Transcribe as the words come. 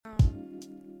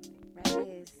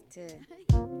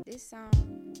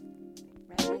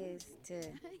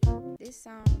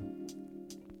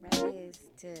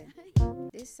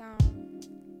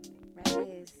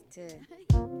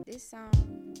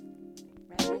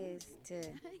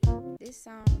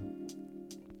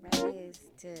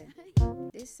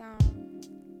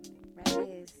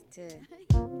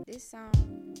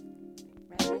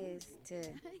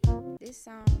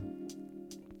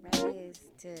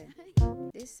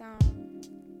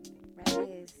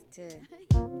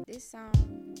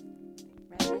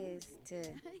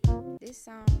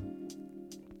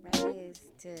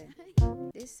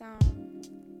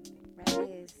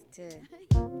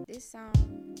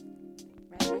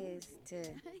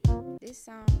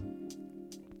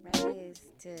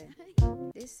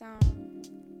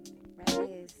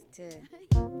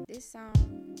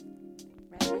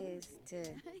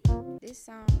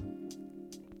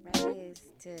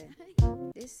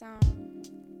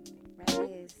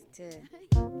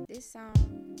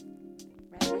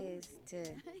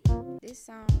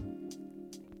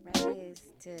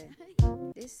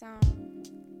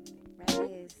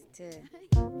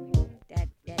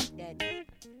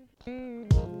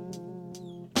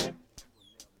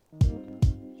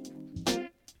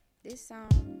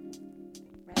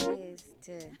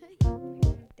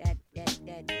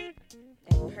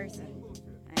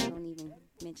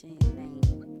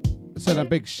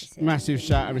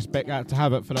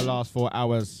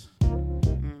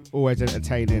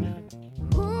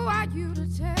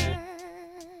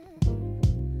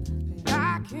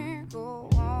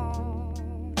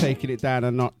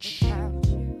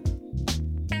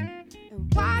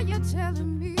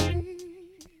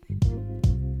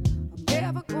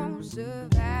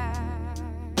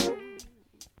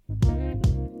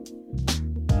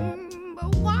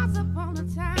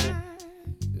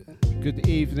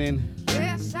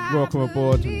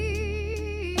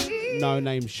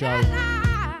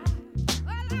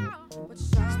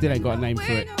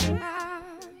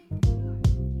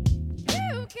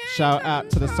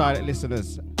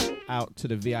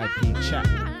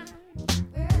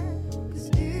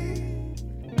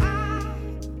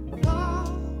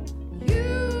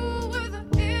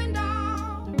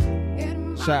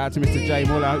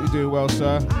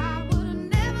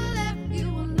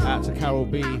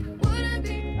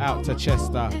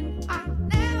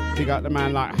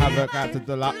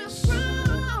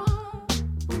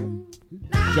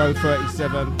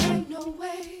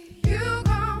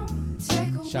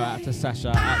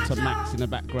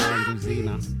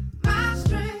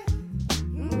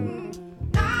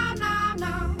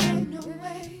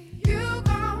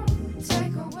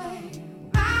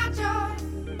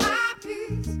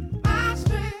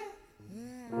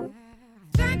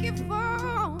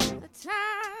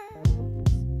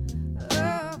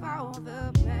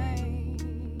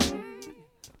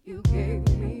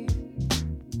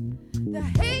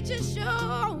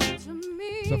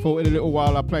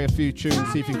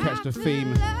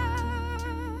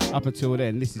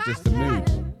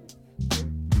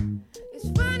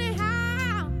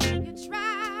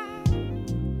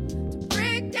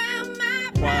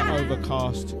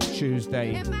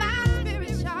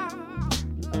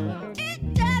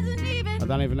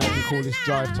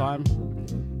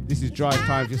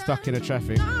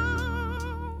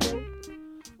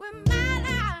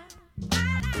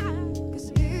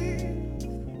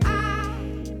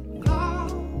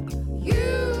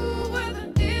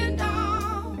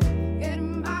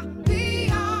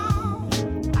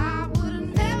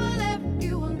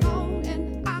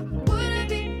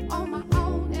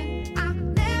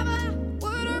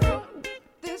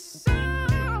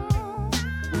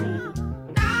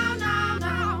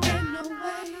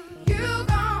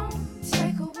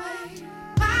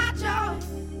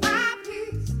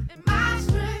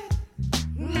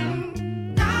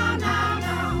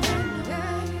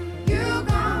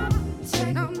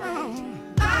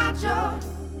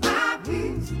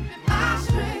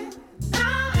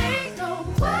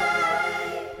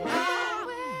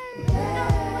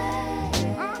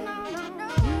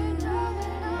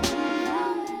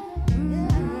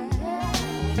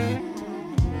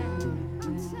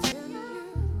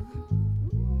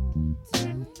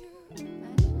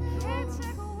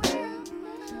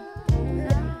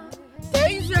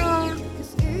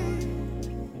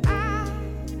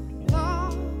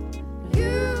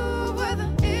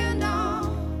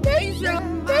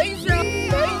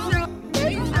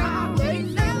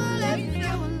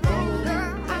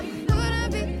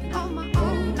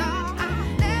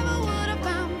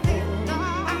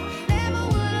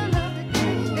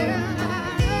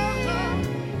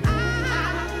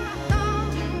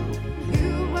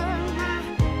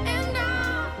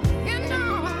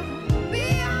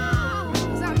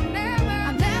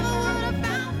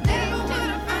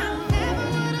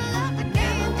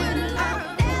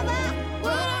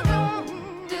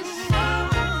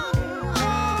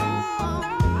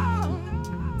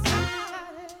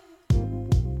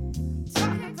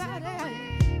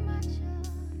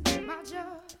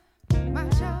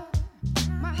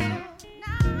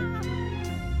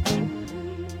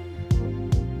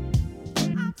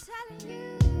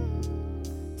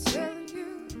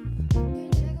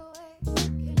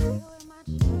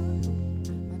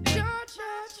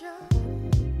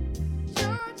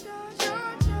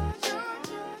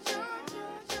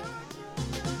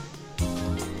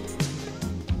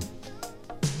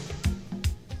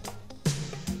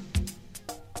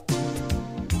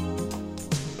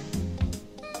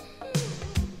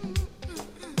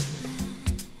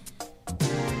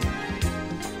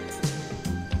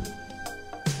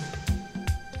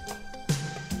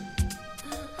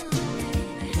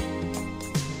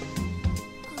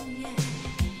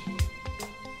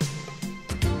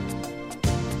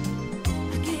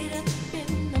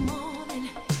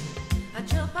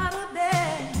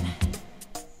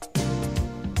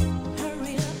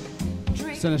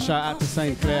Send a shout out to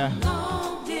St. Clair,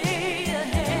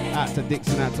 out to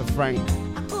Dixon, out to Frank.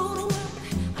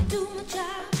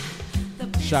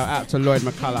 Shout out to Lloyd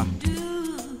McCullough,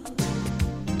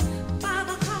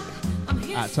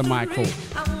 out to Michael.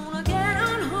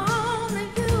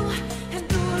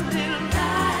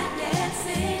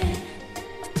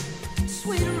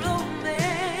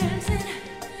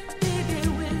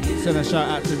 Send a shout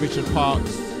out to Richard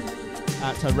Parks,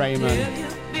 out to Raymond,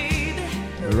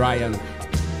 Ryan.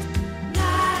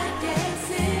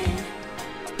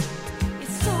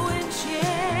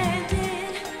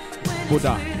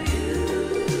 Buddha.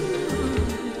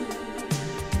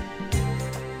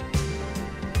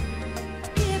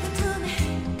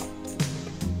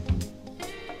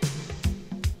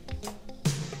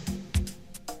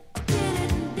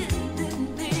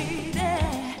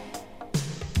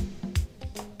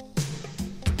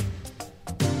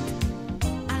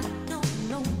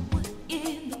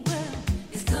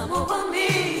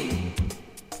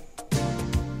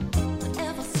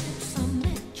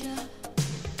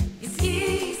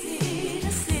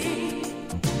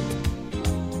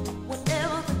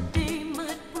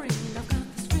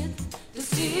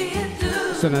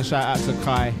 Send a shout out to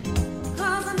Kai.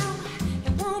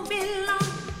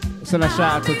 Send a shout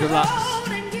out to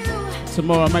Deluxe.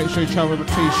 Tomorrow, make sure you travel with a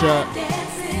t-shirt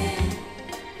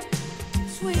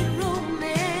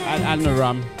and the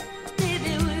rum.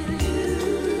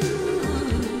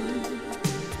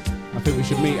 I think we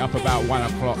should meet up about 1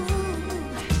 o'clock.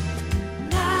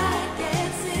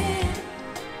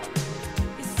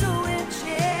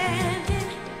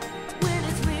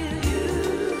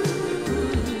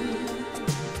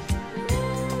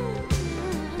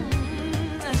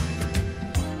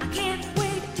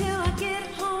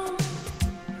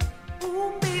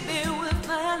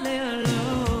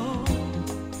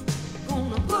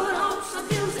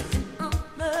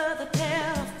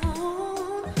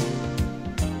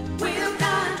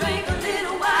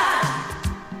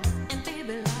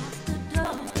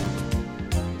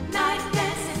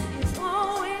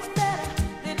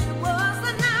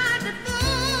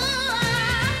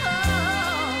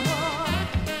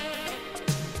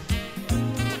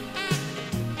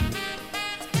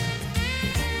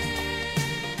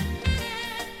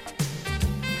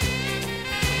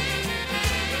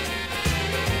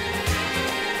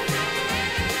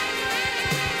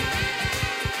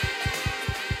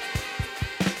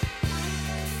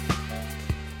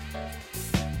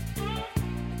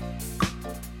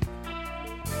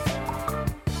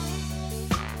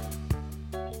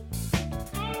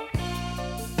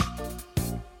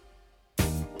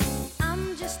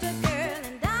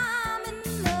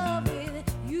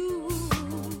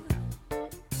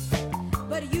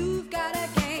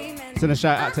 Send a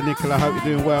shout out to Nicola. Hope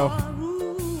you're doing well.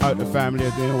 Hope the family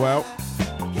are doing well.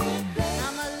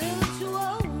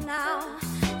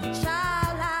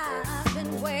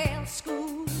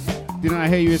 Didn't I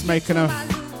hear you was making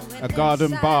a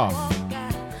garden bar?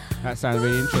 That sounds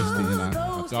really interesting, you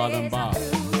know. A garden bar.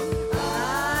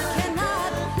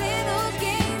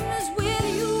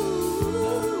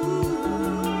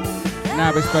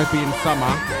 Now we're supposed to be in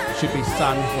summer. It should be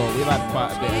sun. Well, we've had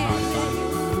quite a bit of nice sun.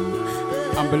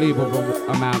 Unbelievable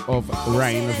amount of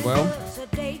rain as well.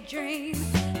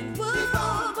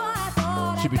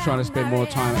 Should be trying to spend more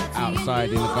time outside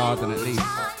in the garden at least.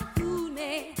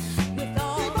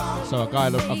 So a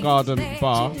garden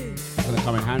bar is going to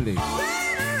come in handy.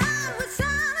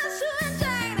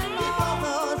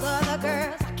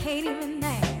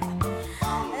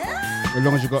 As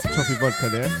long as you've got toffee vodka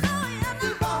there.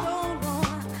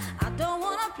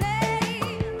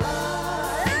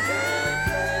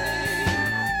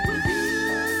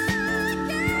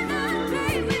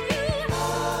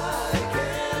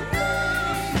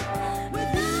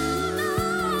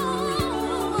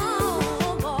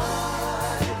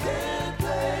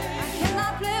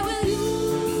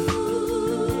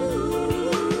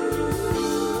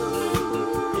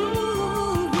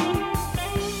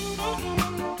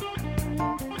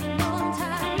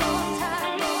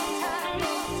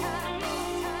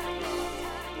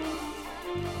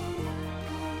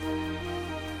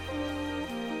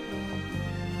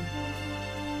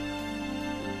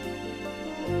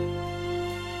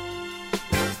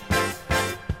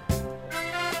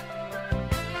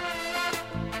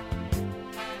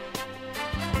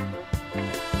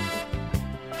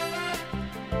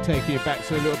 Taking you back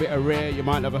to a little bit of rare. You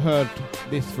might not have heard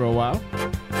this for a while.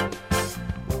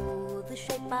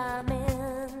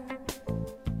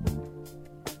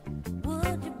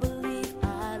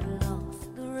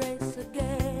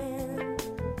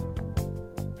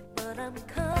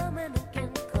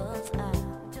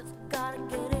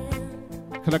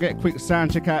 Can I get a quick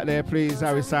sound check out there, please?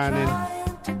 How we sounding?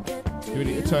 Do we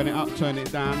need to turn it up, turn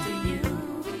it down?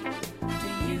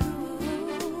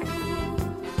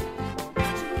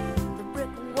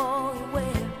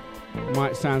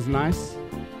 Mic sounds nice.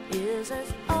 There's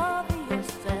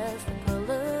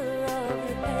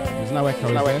no echo,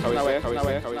 is there?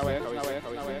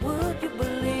 Would you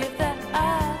believe that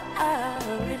I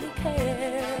really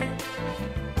care?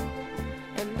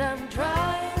 And I'm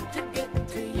trying to get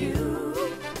to you,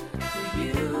 to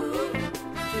you,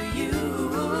 to you.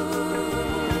 Oh,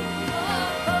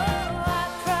 I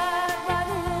tried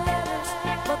writing letters,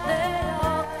 but they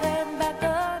all came back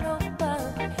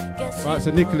unopened. Guess Right,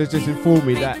 so Nicola's just informed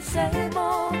me that the same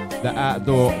old thing. the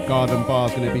outdoor garden bar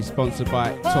is going to be sponsored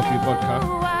by Toffee Vodka.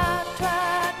 Oh, I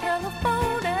tried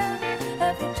telephoning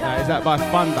every time. Is that by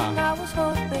Thunder? I was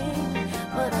hoping,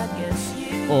 but I guess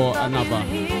you Or thought another?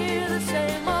 you'd hear the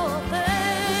same old thing.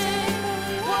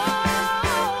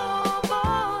 Whoa,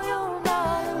 boy, you're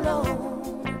not alone.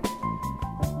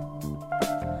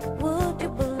 Would you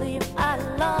believe I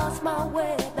lost my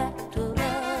way back to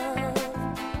love,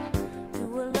 to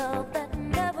a love that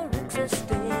never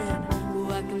existed? Oh,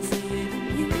 I can see it in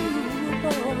you,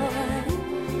 boy,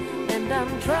 and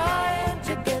I'm trying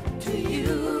to get to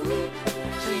you,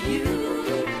 to you,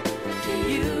 to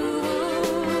you.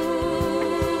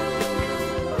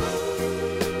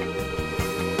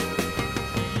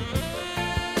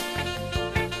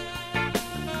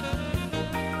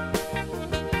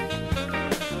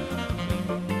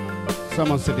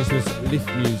 Someone said this was lift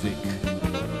music.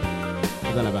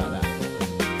 I don't know about that.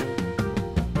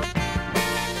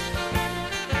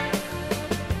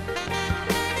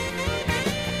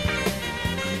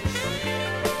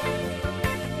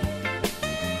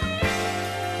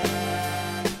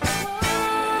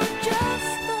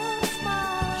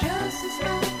 Just a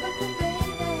smile, baby.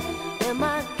 Am I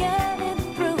getting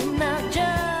through now?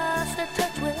 Just a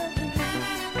touch will do.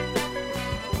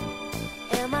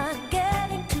 Am I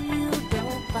getting to you?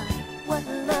 Don't find what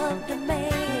love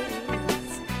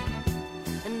demands,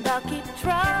 and I'll keep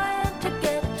trying to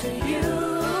get to you,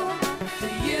 to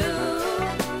you,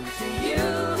 to you.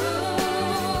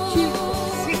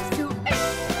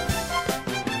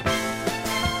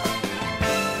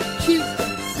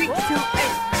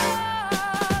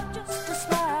 Just a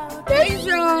smile,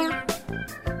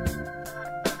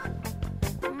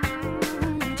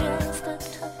 just a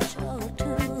touch or two.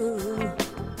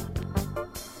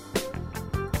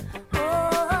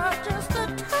 Oh, just a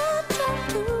touch or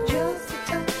two. Just a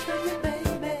touch from you,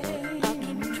 baby. I'll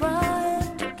keep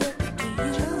trying to get to you.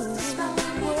 Just a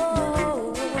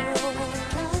smile,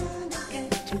 trying to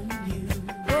get to you.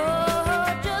 Oh,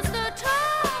 just a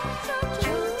touch or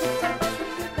two. Just a touch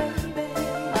from you, baby.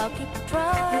 I'll keep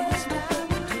trying to get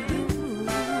to you.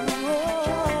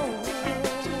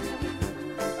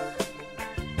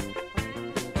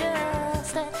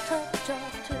 Just that touch or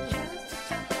two.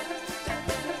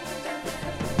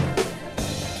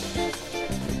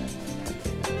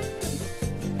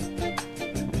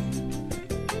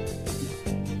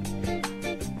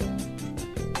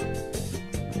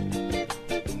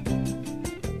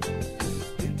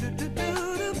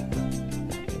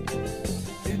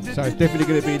 So it's definitely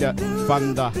going to be that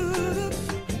Thunder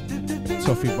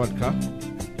Toffee Vodka.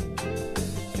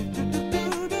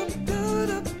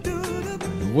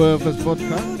 Werther's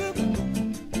Vodka.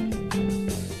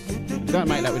 Don't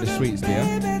make that with the sweets,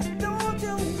 dear.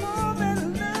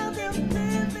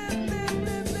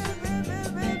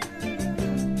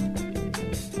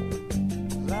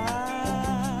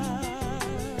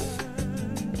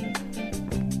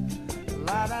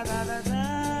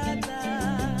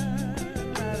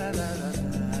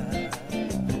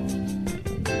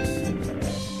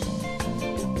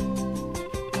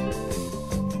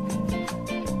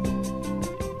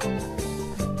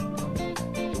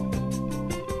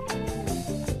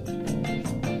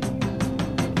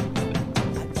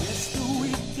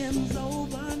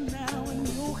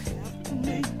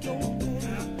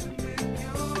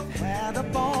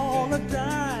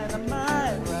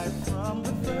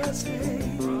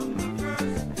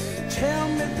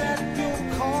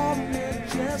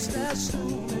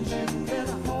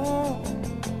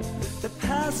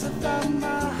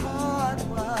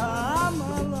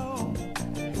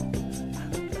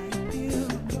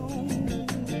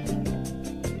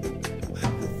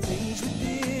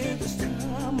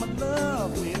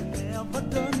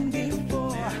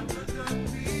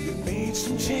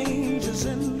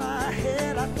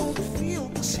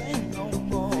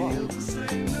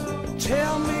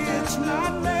 Tell me it's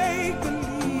not make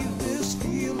believe this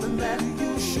feeling that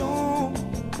you shown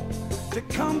to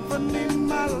to comfort me,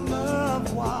 my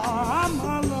love, while I'm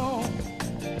alone.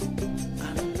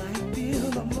 I don't like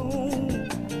being alone.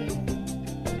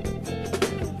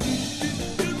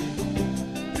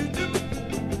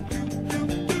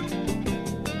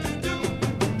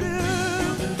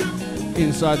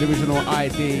 Inside the Original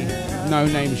ID No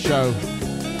Name Show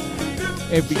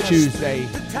every Tuesday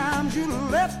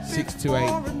 6 to 8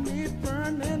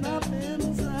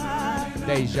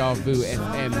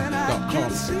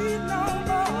 DejaVuFM.com.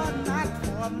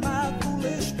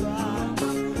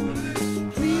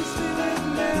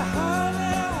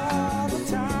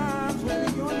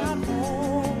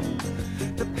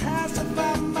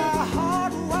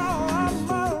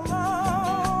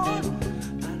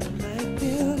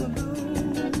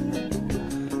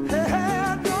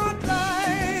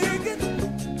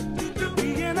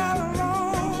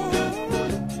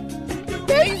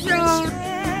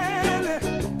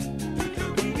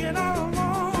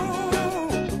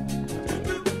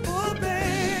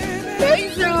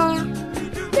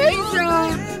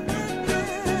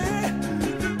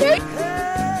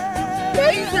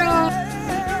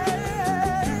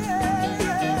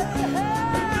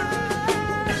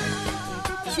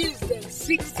 Tuesday,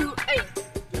 6 to 8.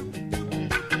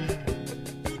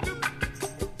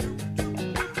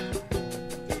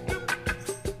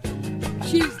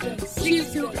 Tuesday,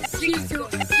 6 to 6 to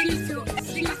 6 to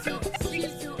 6 to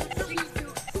 6 to.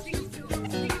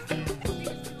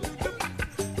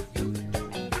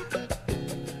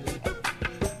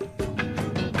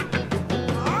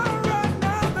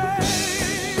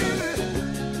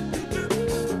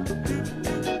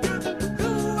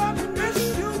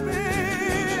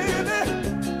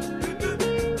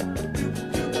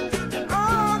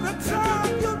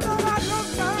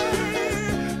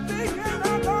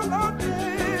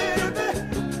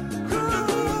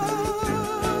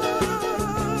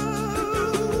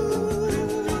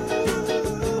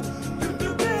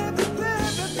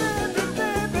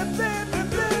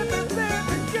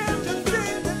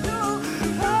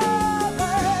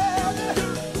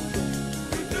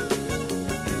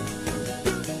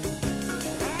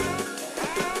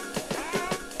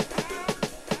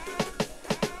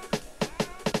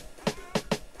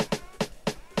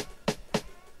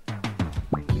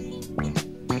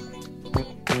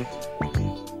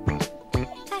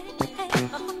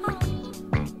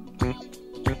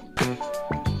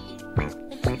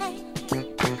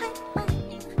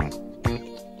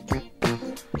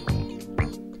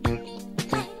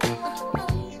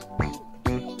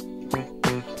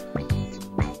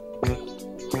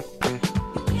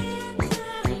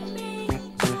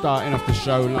 Starting off the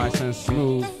show nice and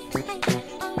smooth,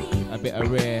 a bit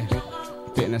of rare,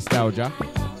 bit of nostalgia.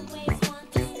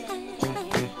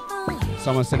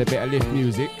 Someone said a bit of lift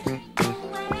music.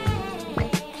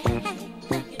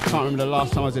 Can't remember the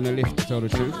last time I was in a lift, to tell the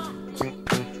truth.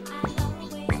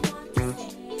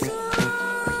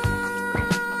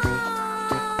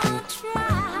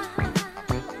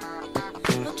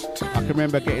 I can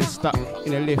remember getting stuck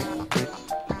in a lift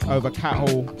over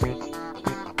Cathall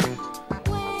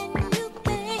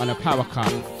on a power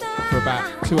cut for about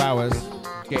 2 hours,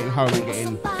 getting home and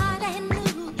getting...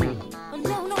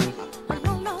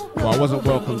 Well, I wasn't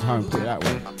welcomed home, put it that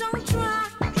way.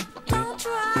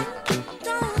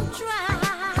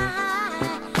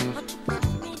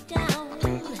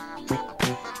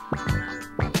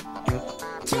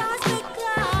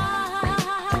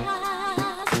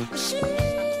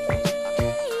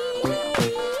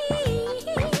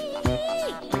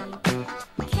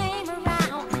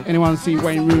 Anyone see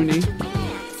Wayne Rooney?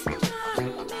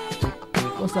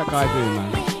 What's that guy doing,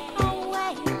 man?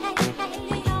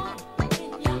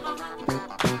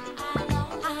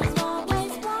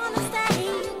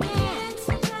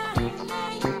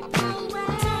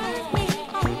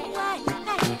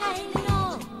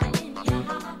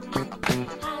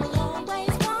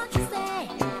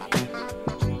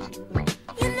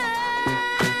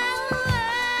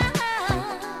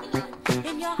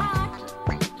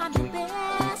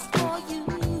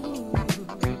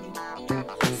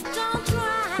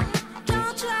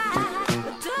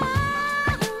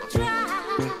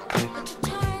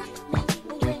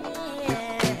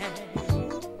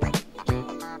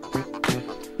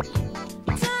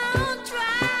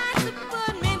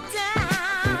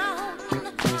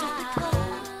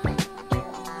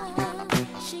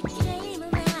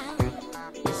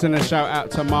 Send a shout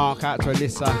out to Mark, out to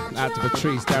Alyssa, out to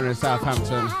Patrice down in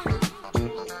Southampton,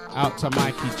 out to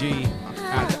Mikey G,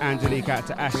 out to Angelique, out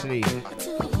to Ashley,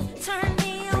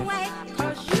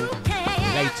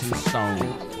 Leighton Stone.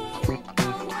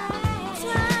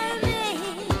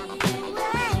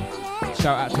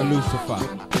 Shout out to Lucifer.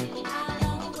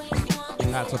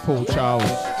 Out to Paul Charles.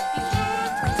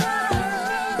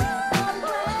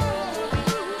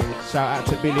 Shout out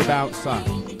to Billy Bouncer.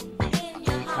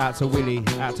 Out to Willie.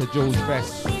 Out to George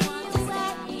Best.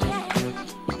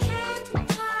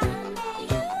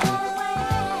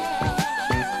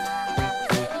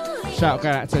 Shout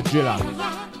out to Driller.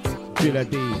 Driller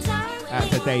D. Out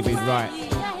to David Wright.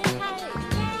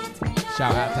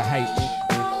 Shout out to H.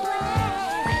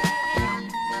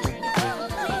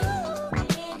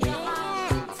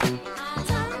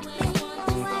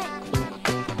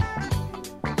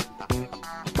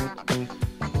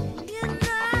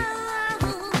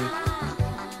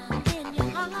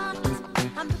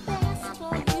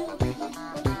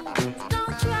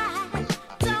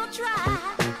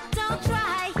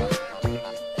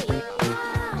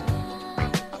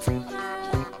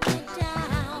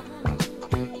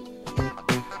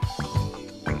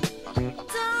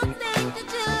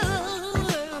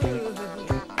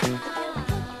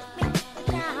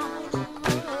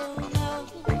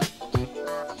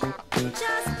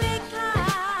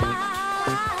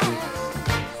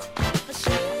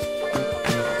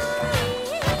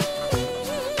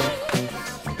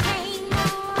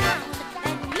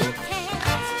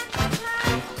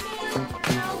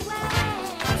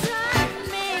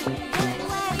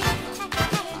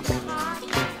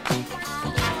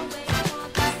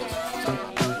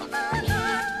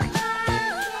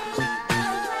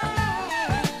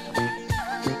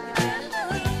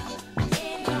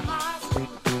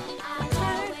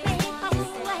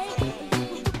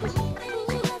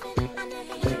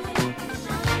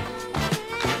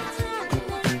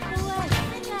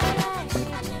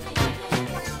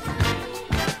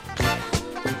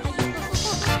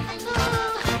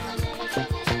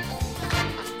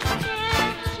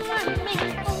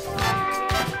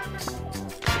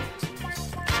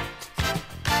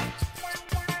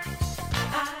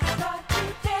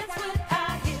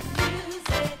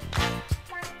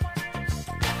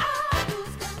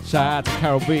 Shout out to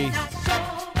Carol B.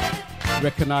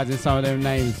 Recognising some of them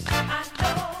names.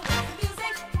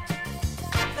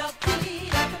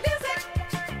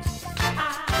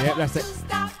 Yep, that's it.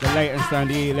 The latest on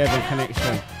the E11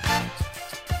 connection.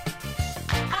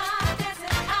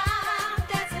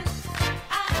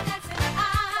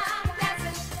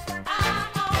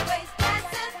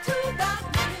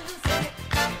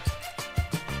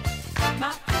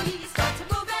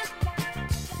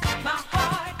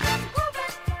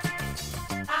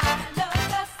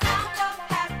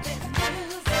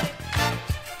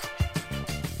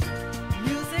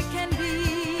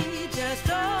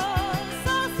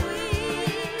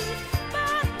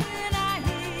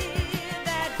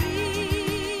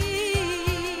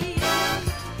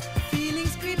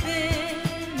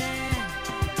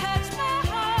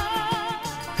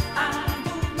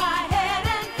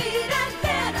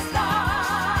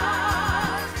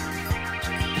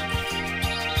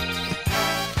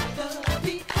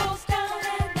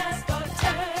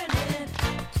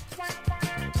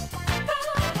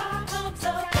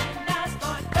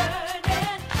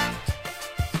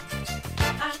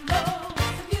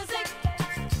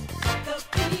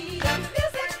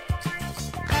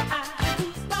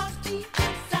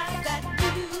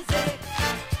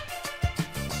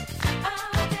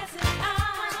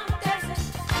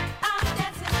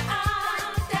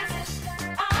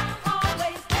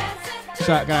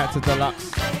 Shout out to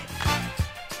Deluxe.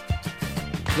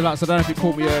 Deluxe, I don't know if you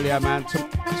caught me earlier, man.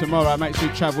 Tomorrow, make sure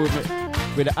you travel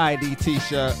with the ID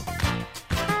t-shirt.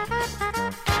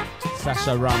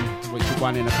 Sasha Rum, which you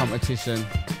won in a competition.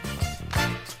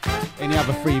 Any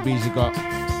other freebies you got?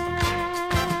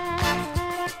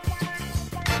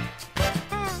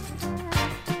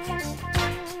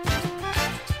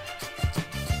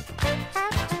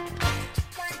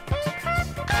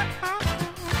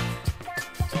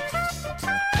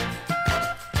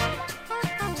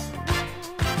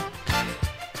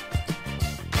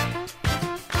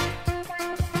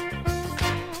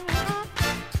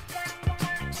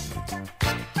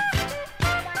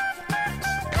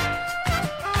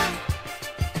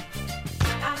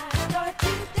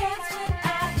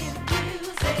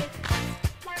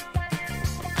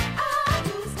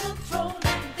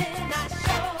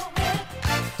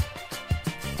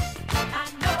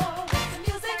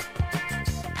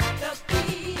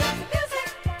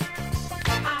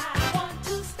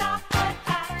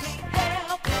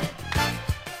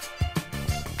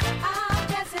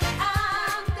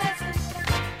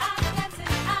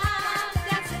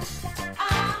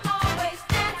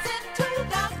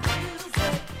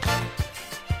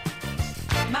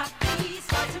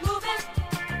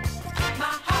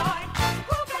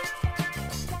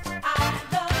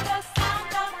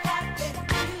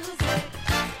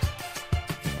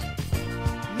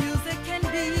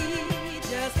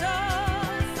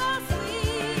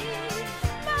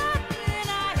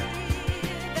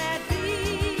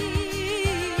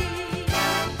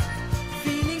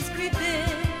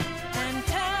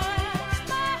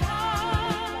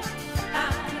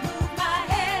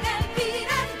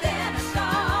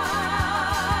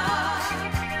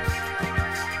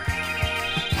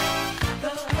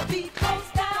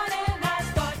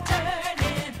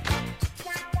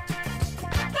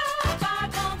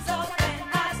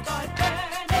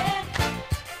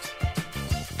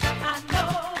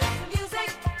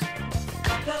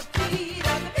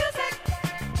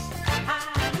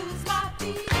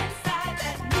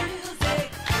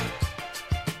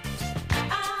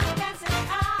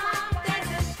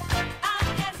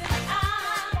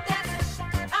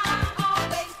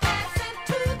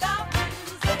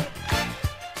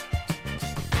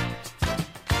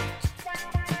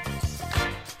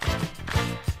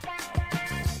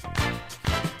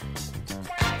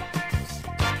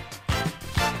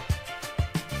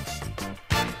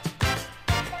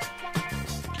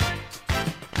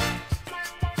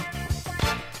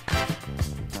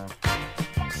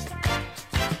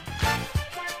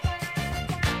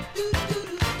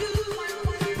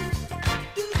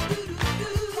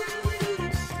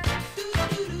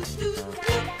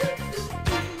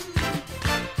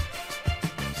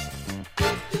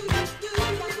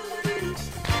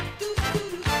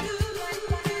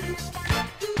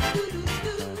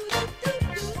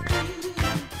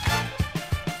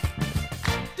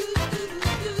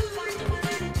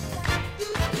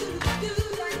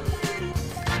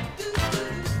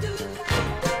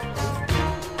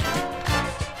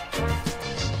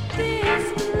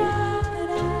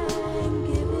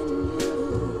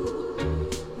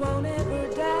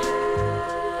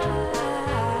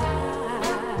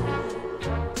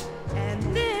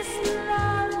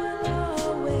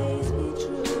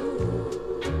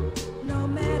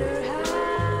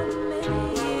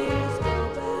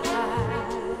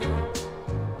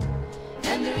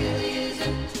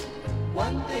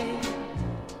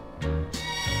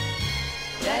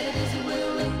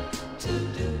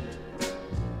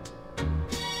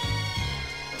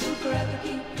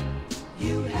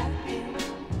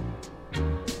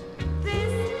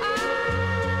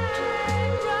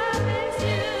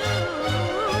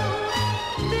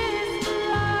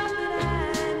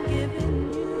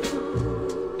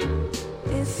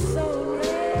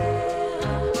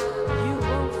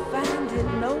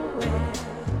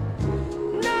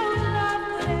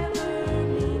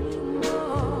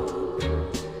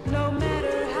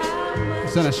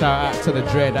 Send a shout out to the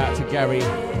Dread, out to Gary.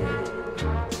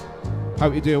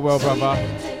 Hope you're doing well, brother.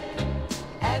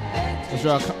 I'm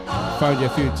sure I phoned you a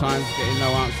few times, getting no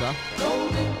answer.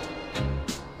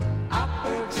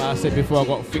 Like I said before, I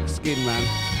got thick skin, man.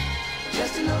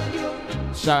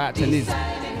 Shout out to Liz. Out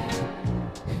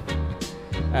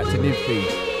to Libby.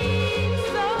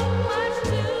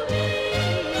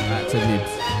 Out to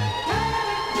Libs.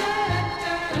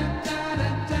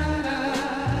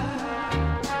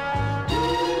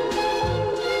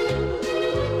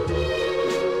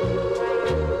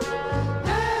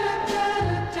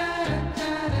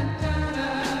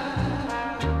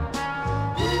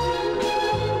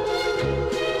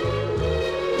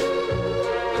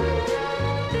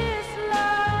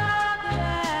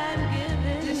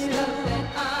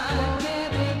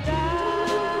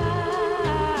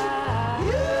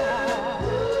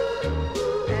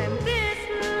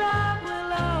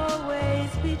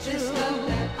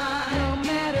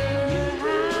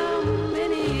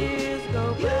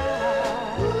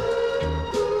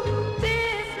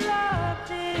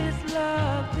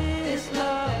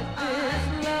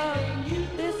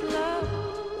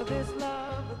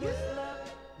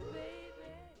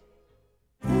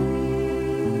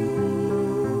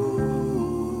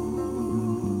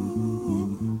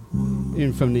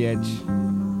 In from the edge,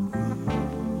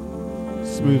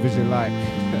 smooth as you like.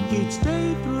 Each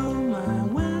day through my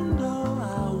window,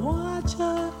 I watch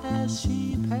her as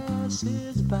she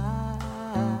passes by.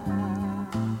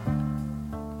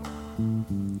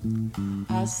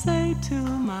 I say to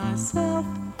myself,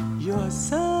 you're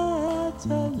such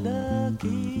a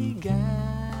lucky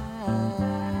guy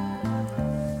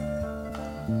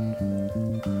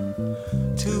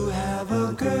to have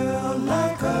a girl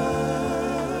like her.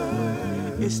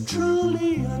 It's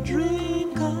truly a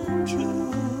dream come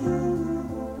true.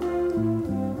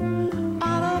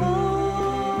 Out of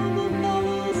all the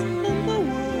fellas in the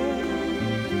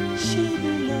world, she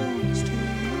belongs to you.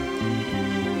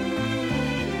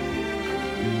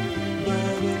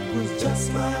 But it was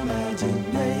just my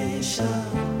imagination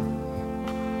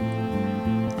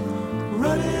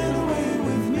running away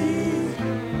with me.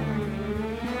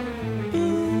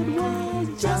 It was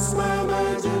just my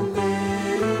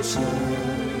imagination.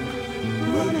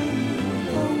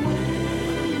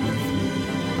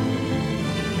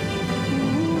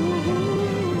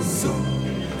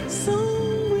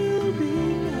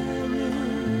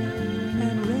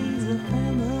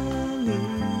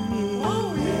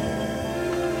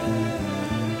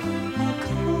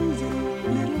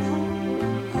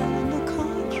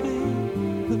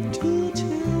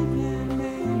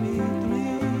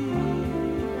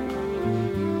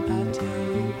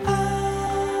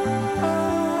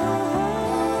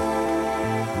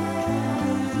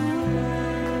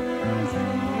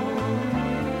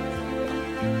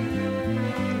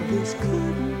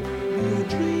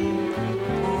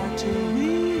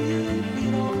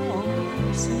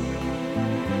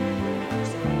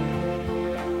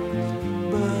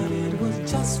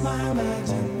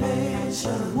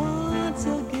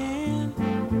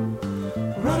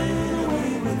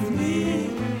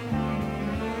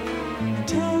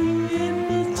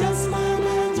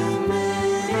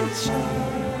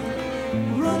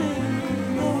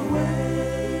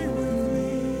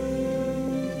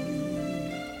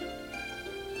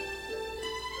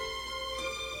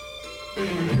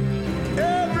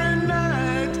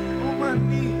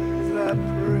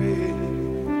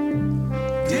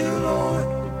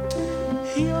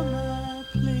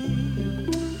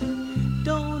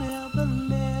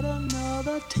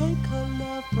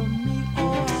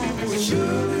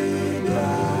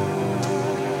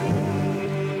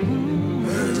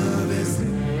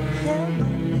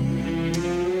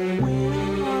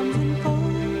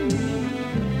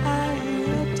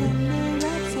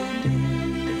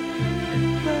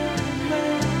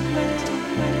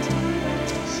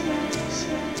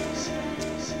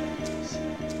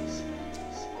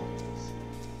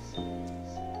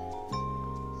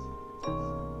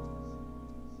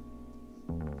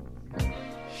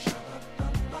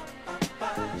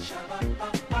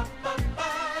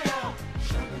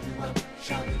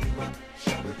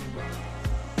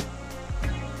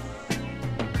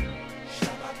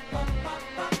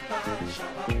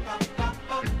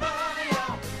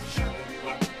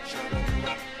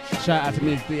 Shout out to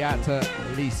Ms. B, out to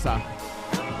Lisa.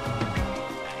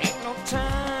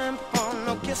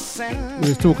 We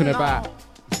was talking about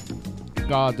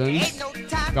gardens,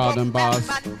 garden bars.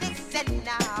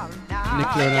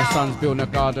 Nicola and her son's building a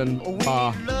garden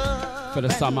bar for the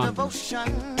summer.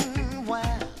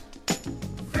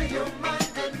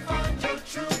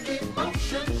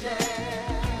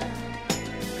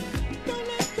 Don't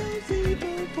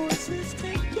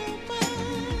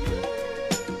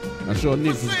sure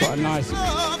Nibs has got a nice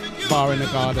bar in the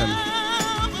garden.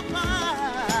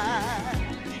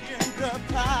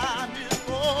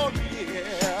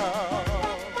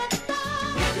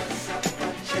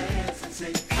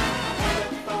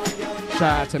 Shout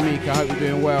out to Mika, hope you're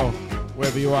doing well,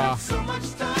 wherever you are.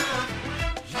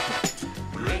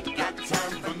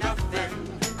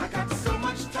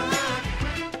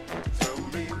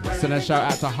 Send a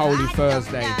shout out to Holy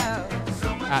Thursday,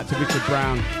 out to Richard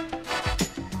Brown.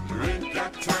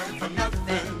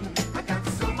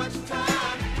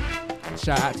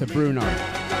 Shout out to Bruno.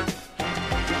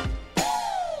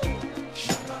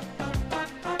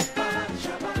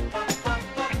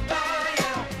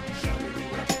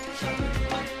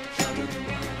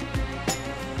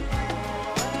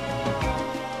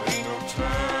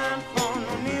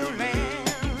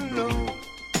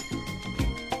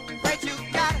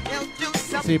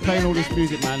 So you're playing all this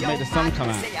music, man, make the sun come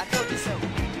out.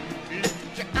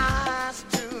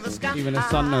 Even the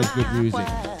sun knows good music.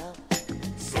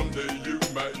 Someday you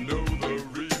might know the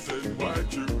reason why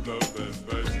true love is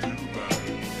best you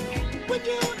find. When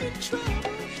you're in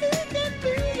trouble, he can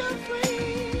be your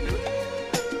friend.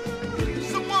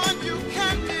 Someone you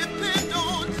can depend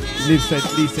on. Liv said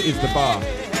Lisa is the bar.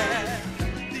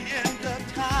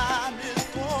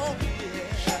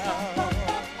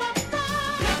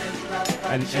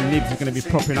 And Nibs is going to be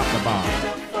propping up the bar.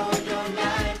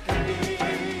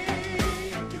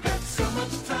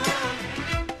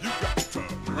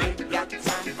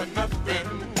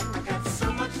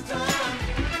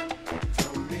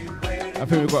 I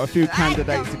think we've got a few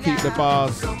candidates to keep the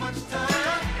bars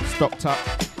stocked up.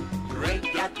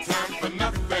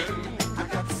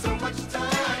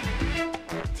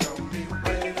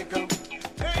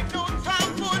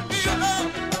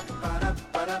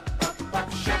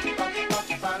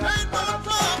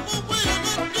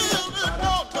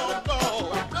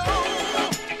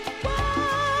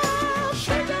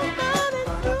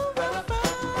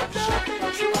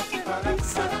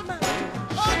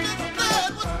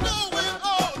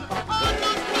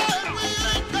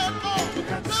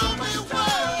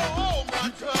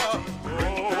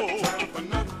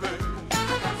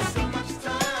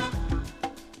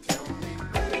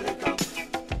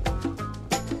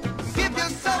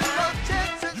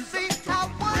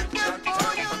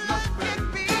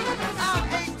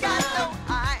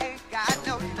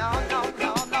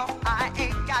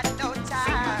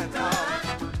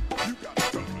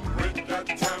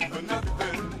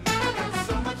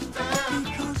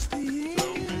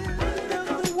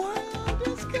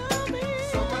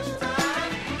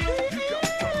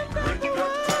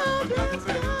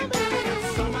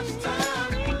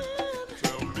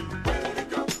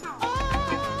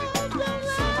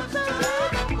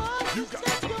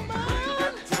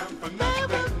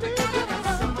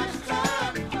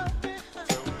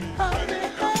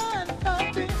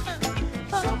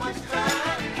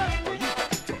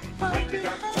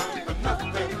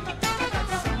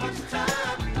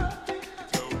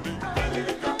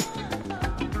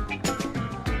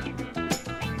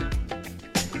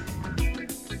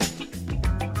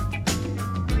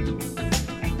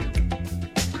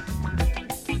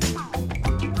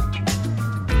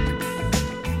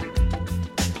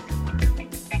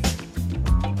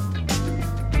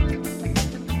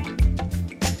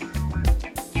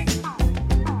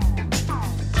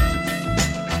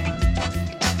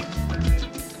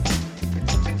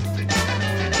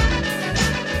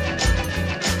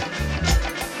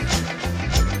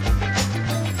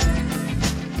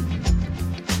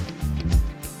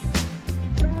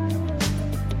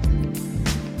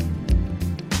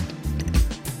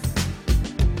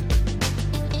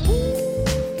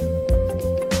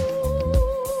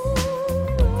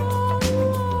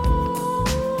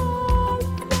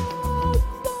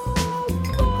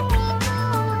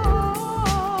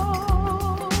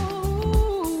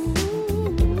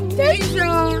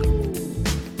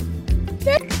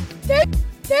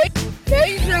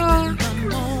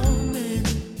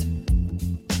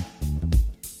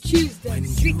 Tuesday,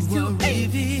 6 to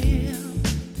 8.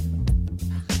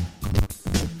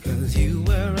 'Cause you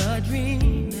were a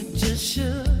dream that just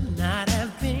should not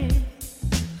have been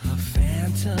a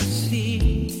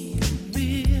fantasy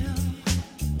real.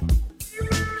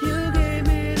 You gave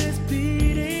me this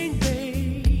beating,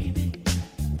 baby.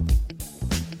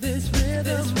 This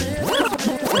rhythm.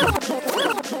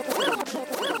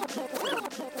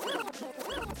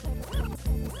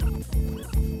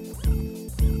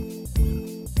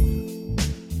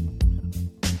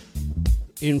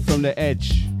 In from the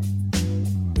edge,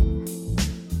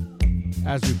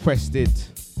 as requested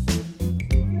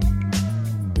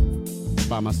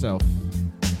by myself.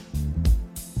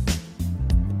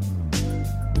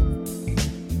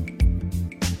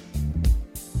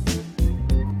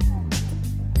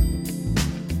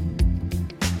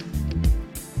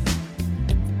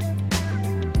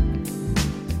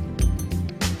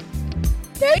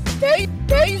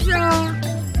 Deja.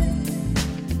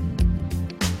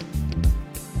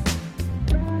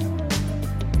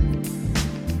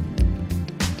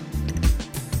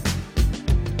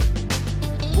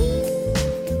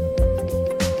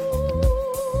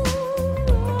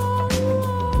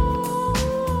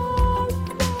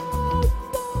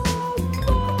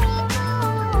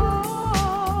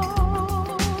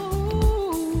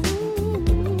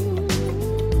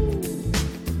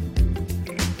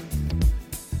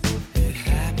 It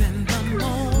happened the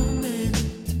moment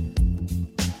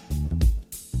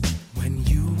when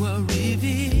you were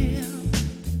revealed.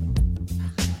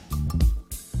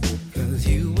 'Cause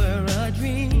you were a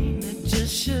dream that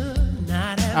just should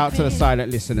not have Out to the been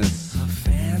silent listeners. a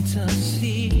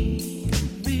fantasy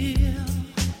real.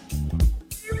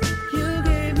 You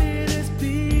gave me this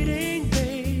beating,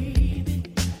 baby,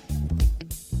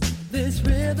 this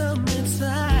rhythm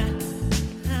inside.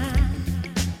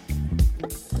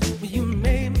 You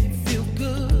made me feel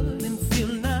good and feel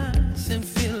nice and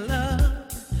feel love.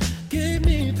 Gave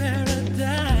me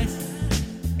paradise.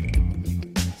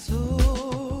 So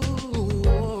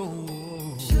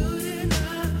shouldn't I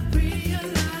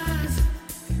realize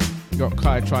Got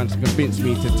Kai trying to convince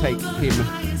me to take him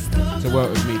to work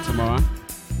with me tomorrow.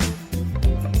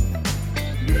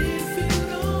 if you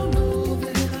don't know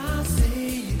then I'll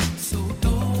say it. So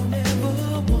don't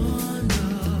ever wonder.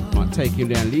 Might take him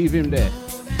there and leave him there.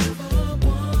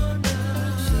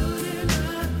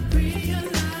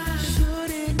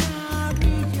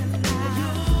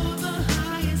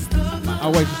 I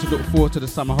always used to look forward to the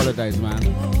summer holidays, man. I've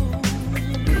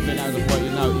been out of the point, you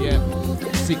know, yeah.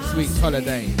 6 weeks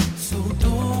holiday.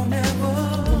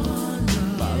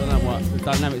 But I don't know what, the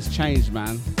dynamics changed,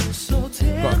 man.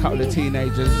 Got a couple of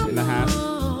teenagers in the house.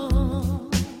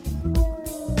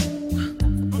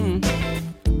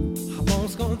 How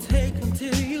long's gonna take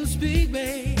until you speak,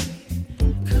 babe?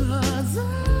 'Cause I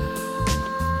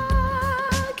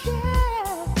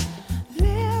can't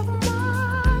live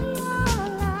my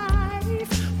life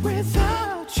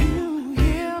without you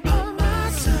here by my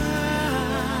side.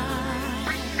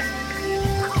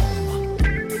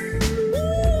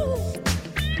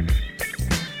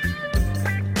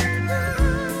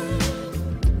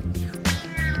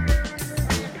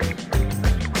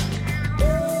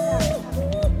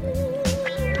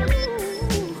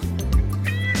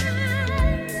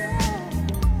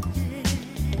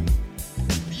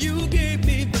 You gave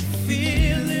me the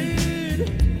feeling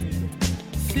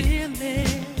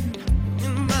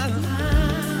in my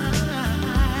life.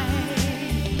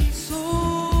 So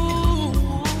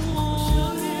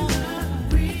shouldn't I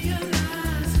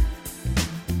realize,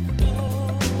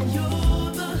 oh, you're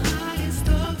the highest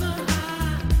of the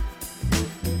high.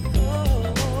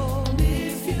 Oh,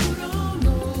 if you don't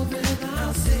know, then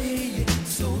I'll say it.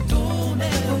 So don't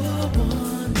ever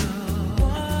wonder.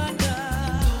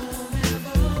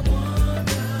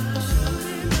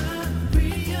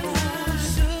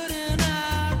 Shouldn't I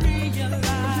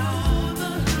realize you're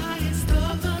the highest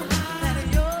of the high?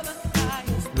 You're the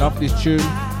highest. Love this tune.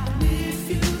 If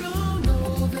you don't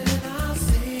know, then I'll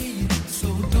say it. So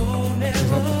don't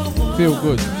ever Feel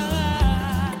good.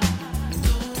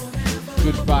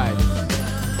 Good vibes.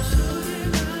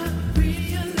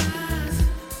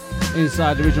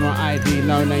 Inside the original ID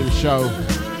No Name Show.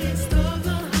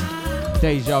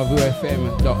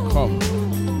 DejaVuFM.com.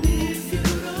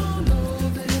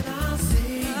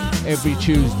 Every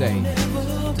Tuesday.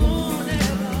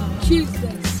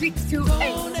 Tuesday, 6 to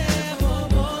 8.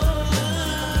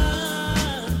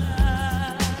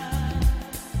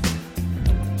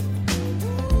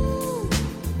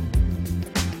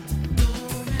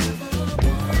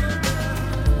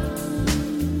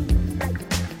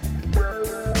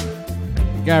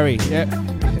 Gary, yep.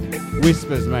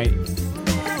 Whispers, mate.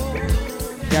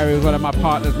 Gary was one of my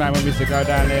partners, man, when we used to go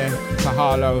down there to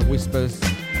Harlow, Whispers.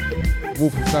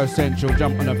 Walthamstow Central,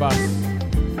 jump on a bus.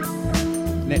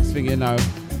 Next thing you know,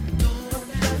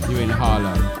 you're in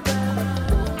Harlow.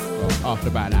 Well, after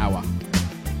about an hour.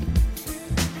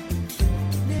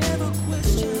 never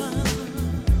question.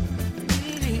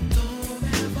 Really don't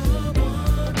ever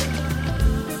wonder.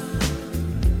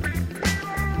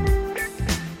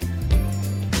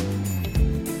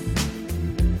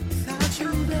 Without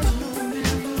you, there's no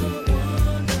never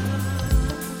wonder.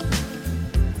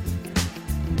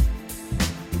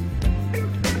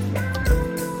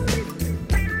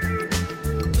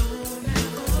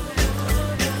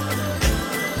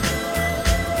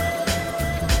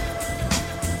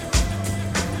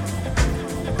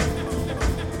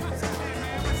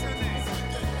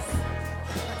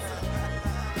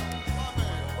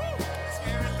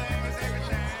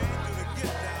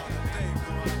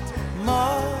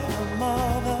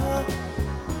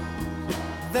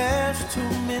 too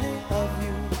many of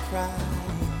you crying.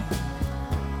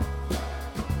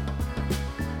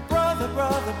 Brother,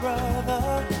 brother,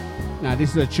 brother. Now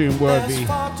this is a tune worthy There's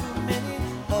far too many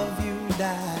of you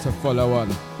die. to follow on.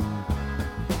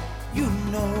 You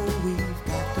know we've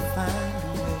got to find a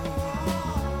way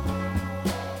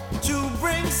to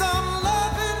bring some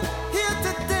loving here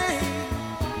today.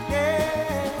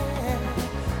 Yeah,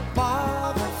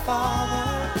 Father,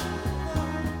 Father,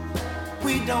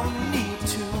 we don't need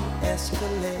to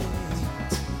escalate.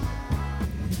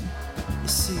 You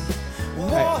see,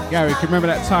 Hey, Gary, can you remember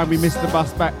that time we missed the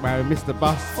bus back, man? We missed the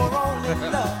bus.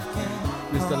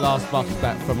 Missed the last bus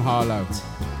back from Harlow.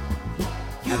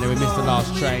 And then we missed the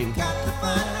last train.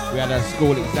 We had a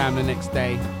school exam the next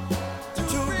day. I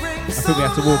think we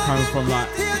had to walk home from like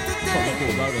Tottenham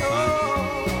Court Road or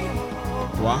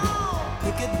something. What? I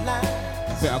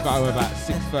think I got home about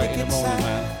 6:30 in the morning,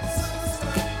 man.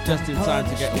 Just in time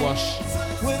to get washed.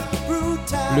 A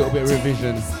little bit of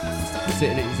revision.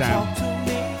 Sitting exam.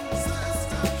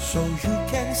 So you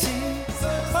can see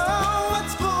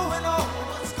what's going on.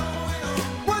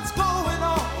 What's going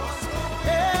on?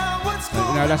 Yeah, what's going on?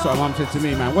 You know, that's what my mum said to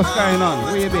me, man. What's going on?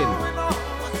 Where you been?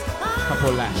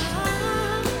 Couple lash.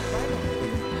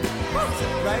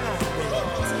 Right on.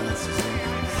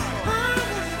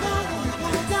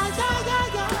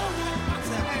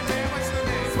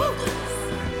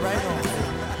 Right on.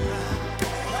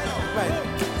 Right on.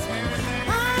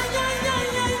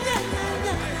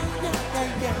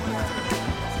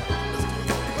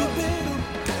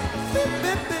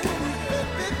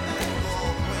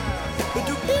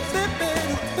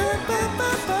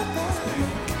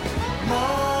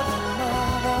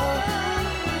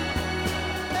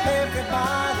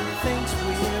 Everybody thinks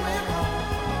we're at home.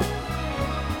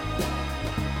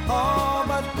 Oh,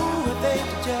 but who are they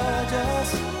to judge us?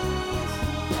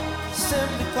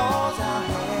 Simply cause our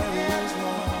hair is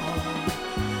long.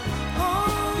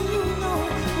 Oh, you know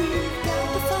we've got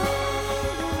to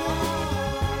find a way.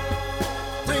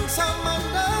 Bring some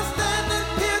understanding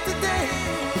here today.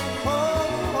 Oh,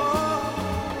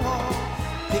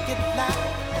 pick it loud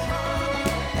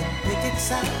and pick it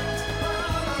sound.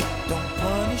 Don't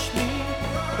punish me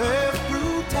with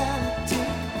brutality.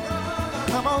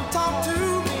 Come on, talk to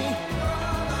me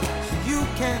so you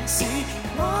can see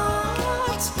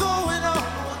what's going on.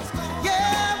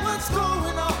 Yeah, what's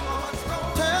going on?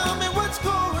 Tell me what's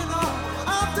going on.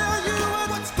 I'll tell you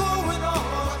what's going on.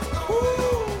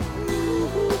 Ooh.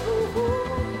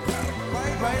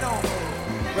 Right on,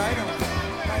 right on.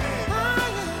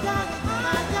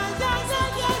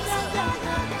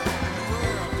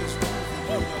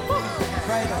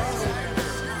 Right on.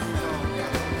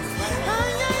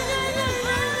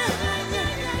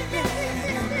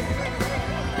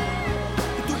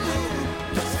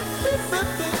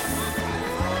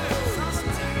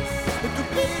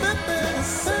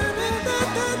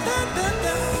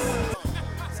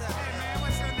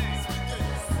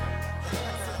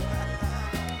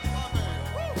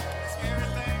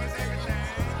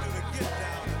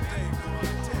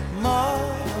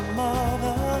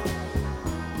 Mother,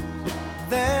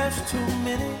 there's too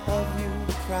many of you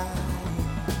crying.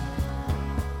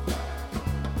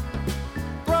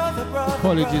 Brother, brother,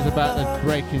 Apologies about the brother,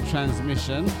 break in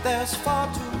transmission. there's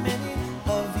far too many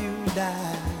of you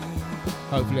dying.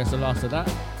 Hopefully that's the last of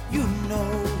that. You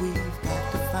know we've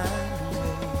got to find a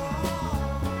way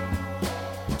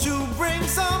to bring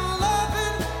some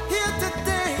loving here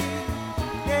today.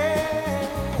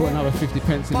 Yeah. Put another 50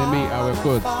 pence in the meter, we're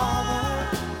good.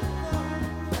 Father,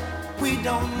 we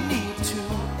don't need to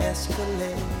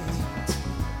escalate.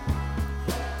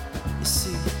 You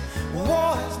see,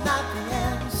 war is not the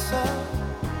answer,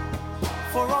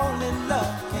 for only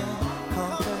love can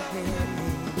conquer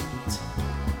hate.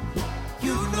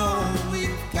 You know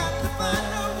we've got to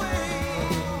find a way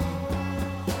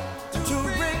to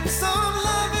bring some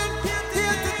loving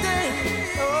here today.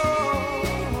 Oh,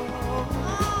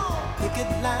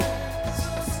 picket lines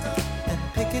and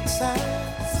picket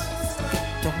signs.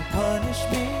 Don't punish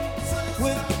me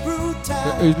with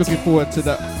brutality. Who's looking forward to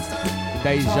the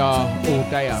Deja All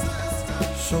Dayer?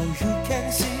 So you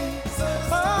can see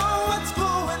what's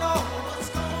going on.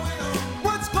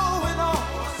 What's going on?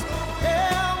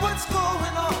 Yeah, what's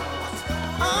going on?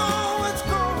 Oh, what's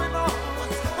going on?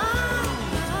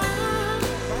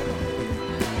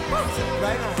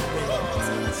 Right on.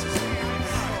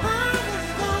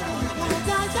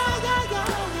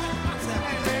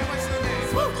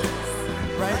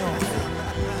 Right on.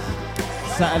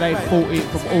 Saturday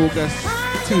 14th of August,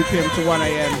 2 p.m. to 1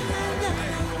 a.m.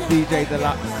 DJ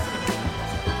Deluxe,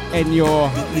 Enyor,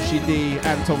 Nishi D,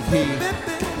 Anton P,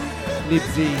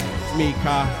 Libsy,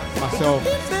 Mika, myself,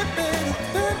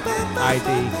 ID,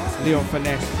 Leon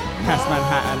Finesse, Cass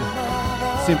Manhattan,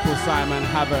 Simple Simon,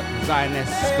 Havoc,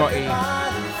 Zionist, Scotty,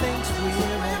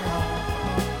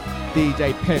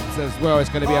 DJ Pips as well. It's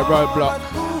going to be a roadblock.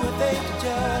 Who are they to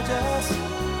judge us?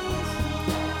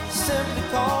 Simply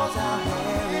cause our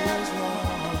hair is long.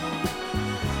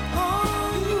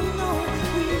 Oh, you know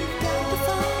we've got to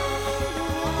find a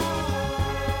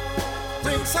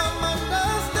way. Bring some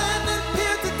understanding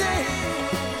here today.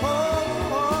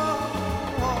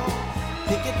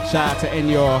 Pick it Shout out to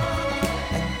Enyor.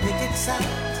 and pick it sound.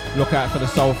 Look out for the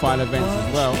Soulfire events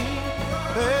as well.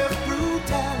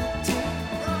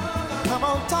 Come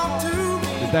on, talk to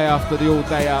me. The day after the all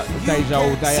day out, the Deja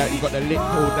all day out, you've got the Lit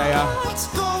all day out. What's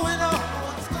going on?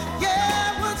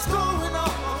 Yeah, what's going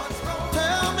on?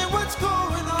 Tell me what's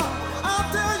going on.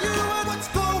 I'll tell you what's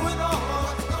going on.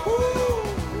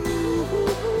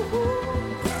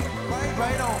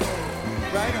 Right on,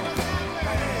 right on.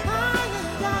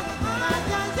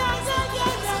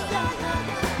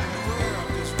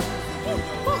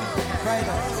 Right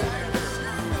on.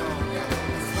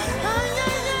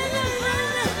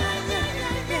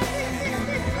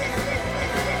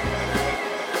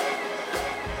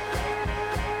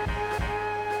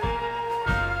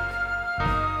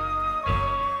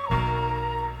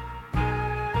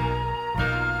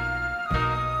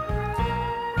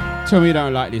 Tell me you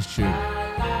don't like this tune.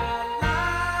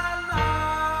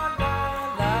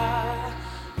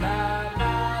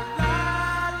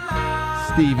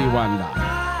 Stevie Wonder.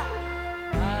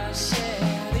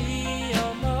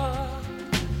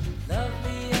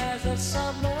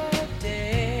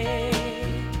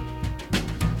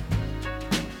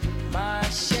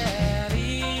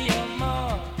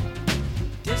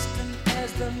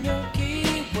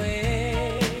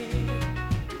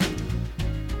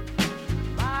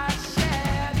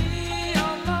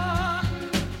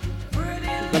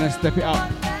 Gonna step it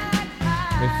up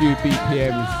a few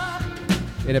BPMs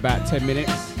in about 10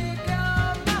 minutes.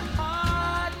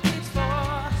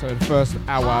 So in the first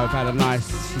hour I've had a nice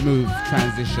smooth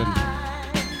transition.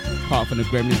 Apart from the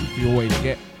gremlins, which you always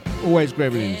get. Always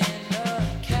gremlins.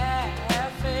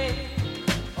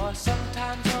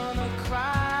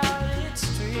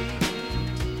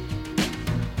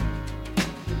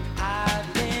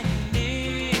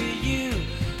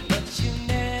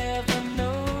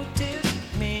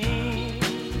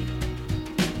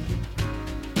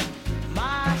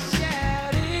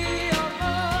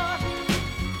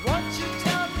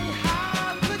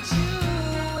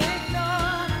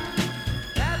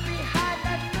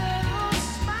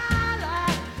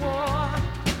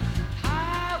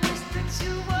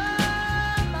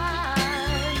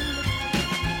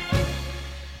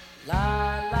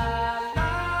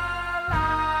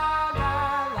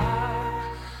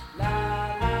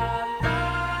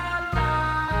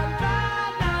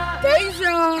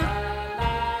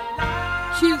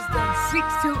 Tuesday,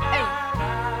 6 to 8.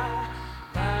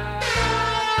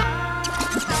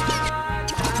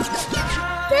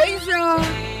 Deja.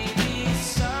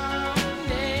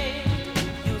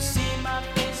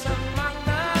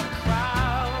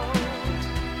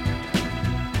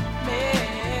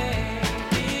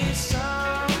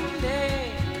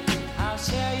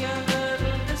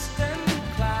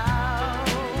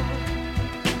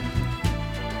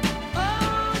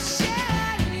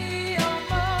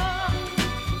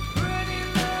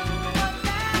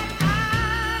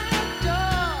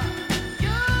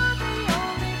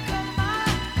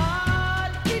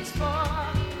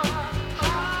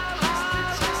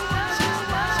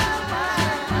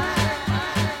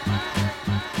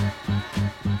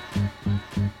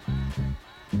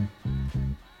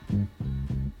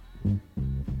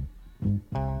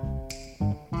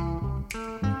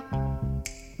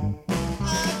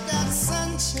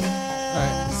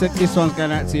 This one's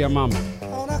going out to your mum.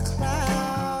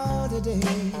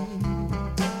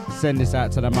 Send this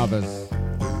out to the mothers.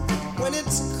 When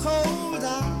it's cold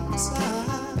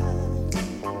outside,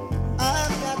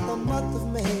 I've got the month of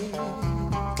May.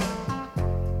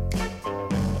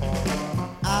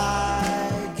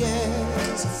 I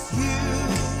guess you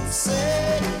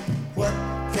say what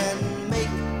can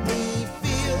make me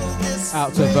feel this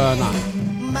out to Verna.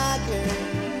 My girl,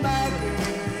 my girl,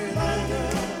 my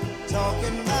girl,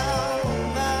 talking about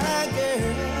my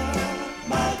girl,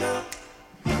 my girl.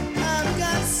 I've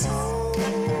got so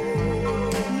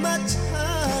much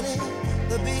honey,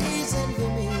 the bees envy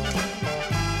me.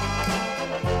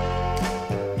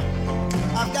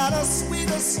 I've got a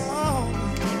sweeter song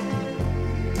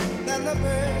than the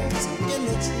birds in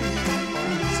the trees.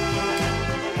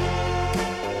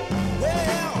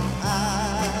 Well, I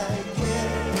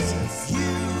guess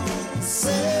you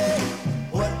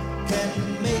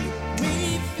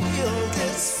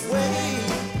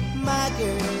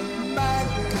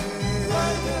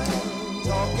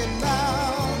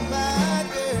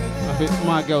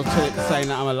my girl saying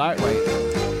that I'm a lightweight.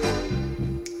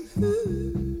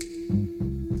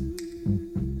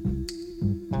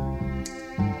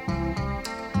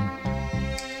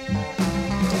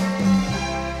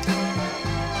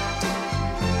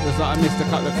 Looks like I missed a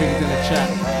couple of things in the chat.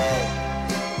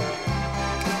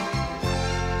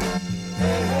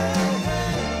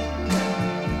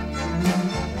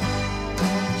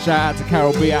 Shout out to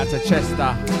Carol B, out to Chester,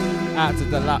 out to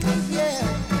Deluxe,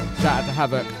 shout out to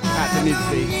Havoc, out to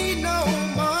Nisby.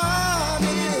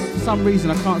 For some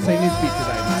reason I can't say Nisby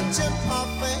today, man.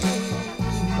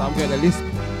 So I'm getting a lisp.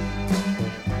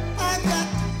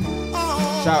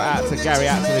 Shout out to Gary,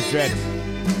 out to the Dread,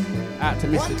 out to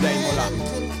Mr. J Muller,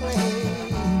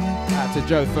 out to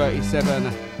Joe 37,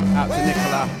 out to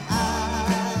Nicola,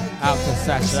 out to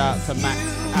Sasha, out to Max,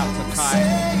 out to Kai.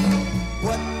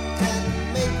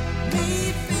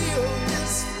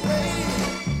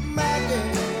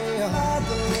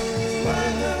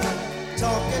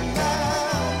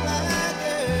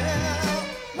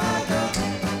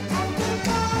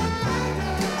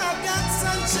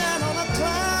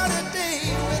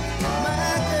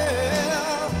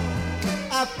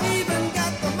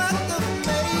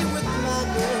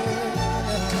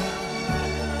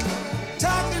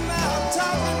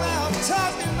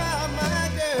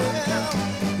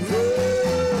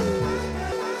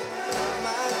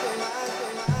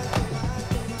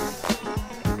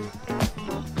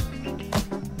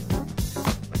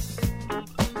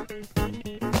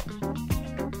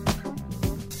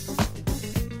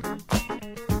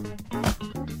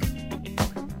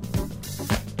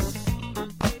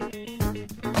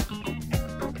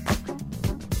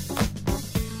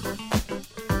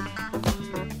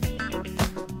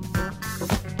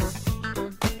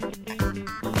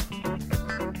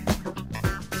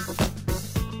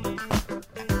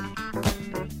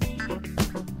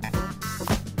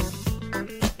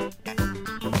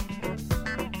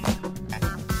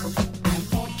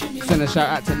 Send a shout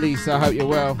out to Lisa, I hope you're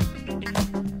well.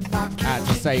 Out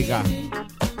to Sega.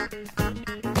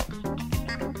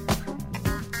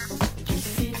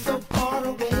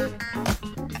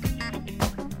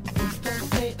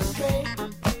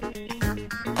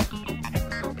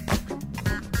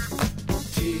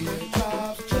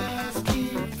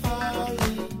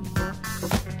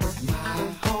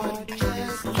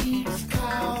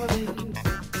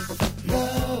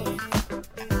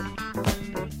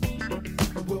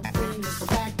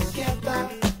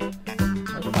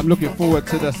 I'm looking forward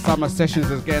to the summer sessions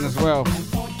again as well.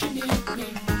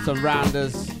 Some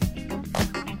rounders,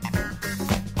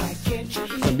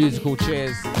 some musical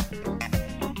chairs.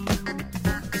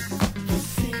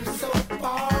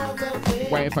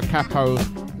 Waiting for Capo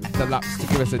Deluxe to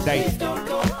give us a date.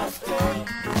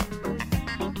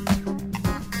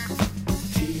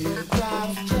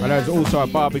 But there's also a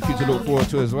barbecue to look forward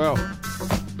to as well.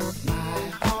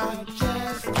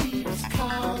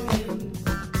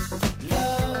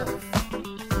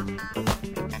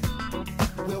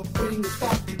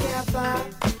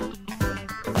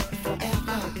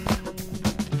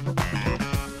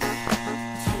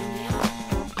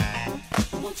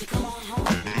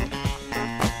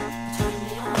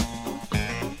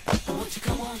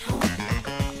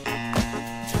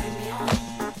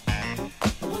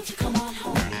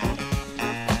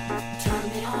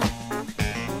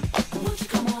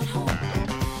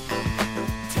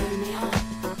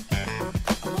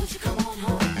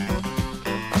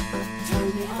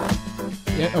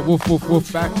 Woof woof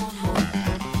woof back.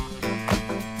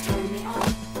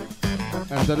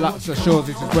 And Deluxe assures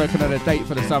it is working on a date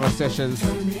for the summer sessions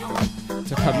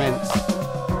to commence.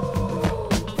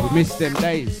 We missed them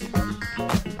days.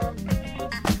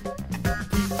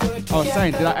 I was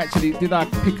saying, did I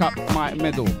pick up my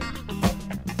medal?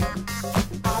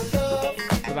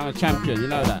 Because I'm a champion, you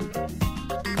know that.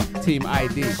 Team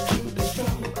ID.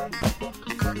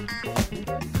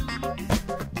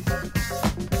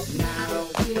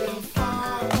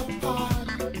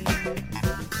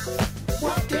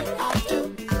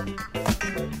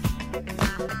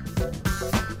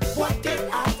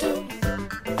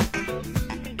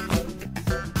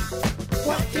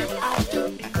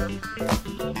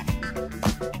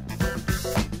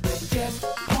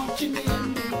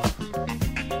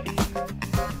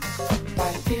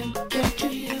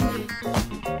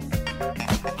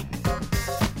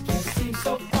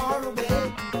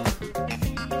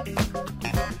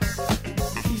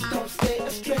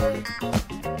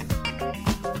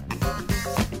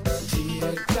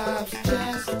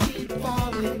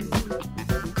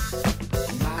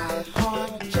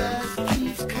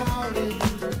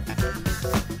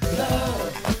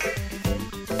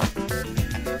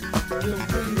 We'll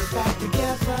bring it back.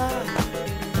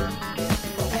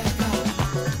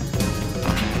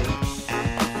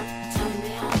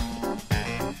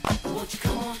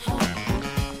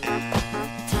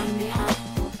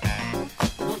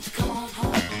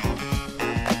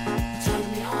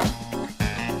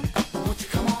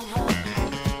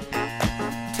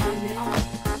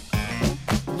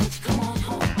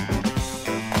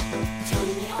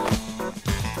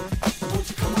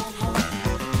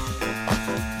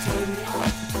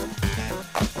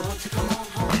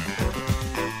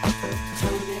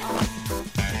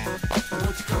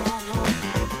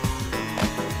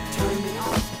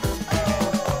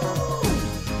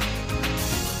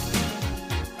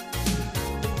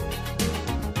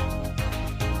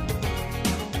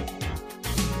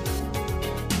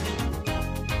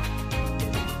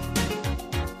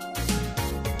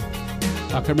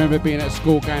 I can remember being at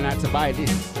school going out to buy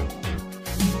this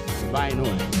vinyl.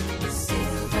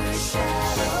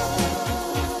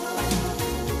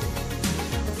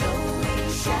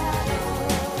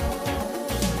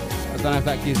 I don't know if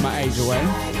that gives my age away.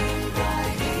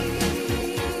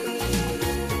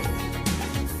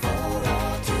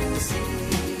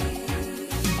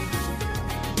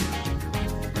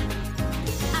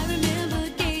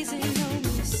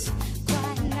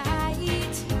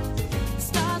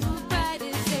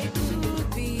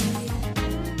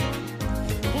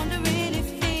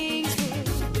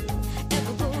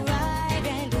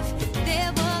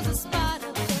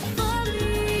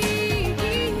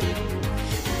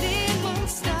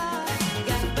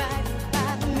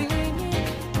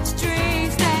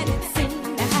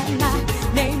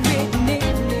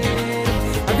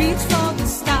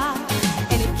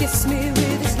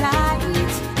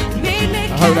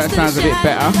 I hope that sounds a bit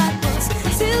better.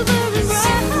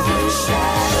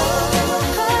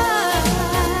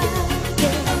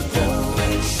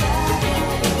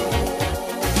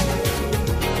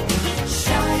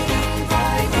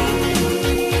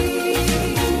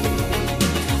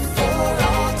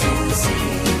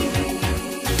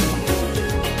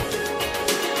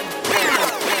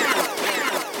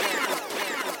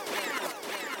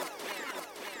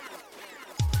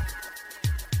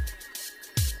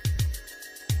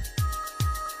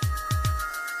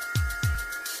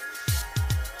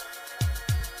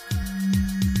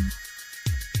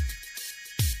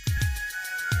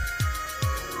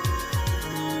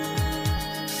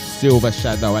 Silver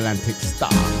Shadow, Atlantic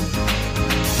Star.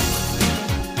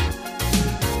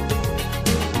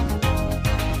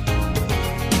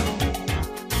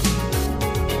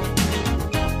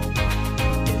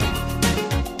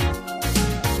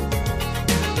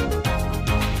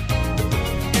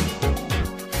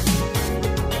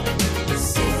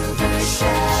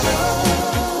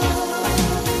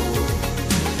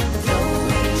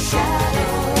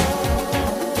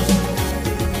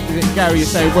 Gary, you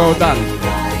say well done.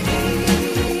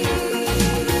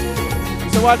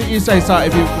 So why didn't you say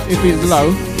something if it's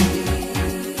low?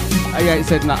 I ain't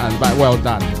said nothing, but well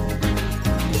done.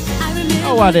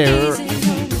 Oh, what there?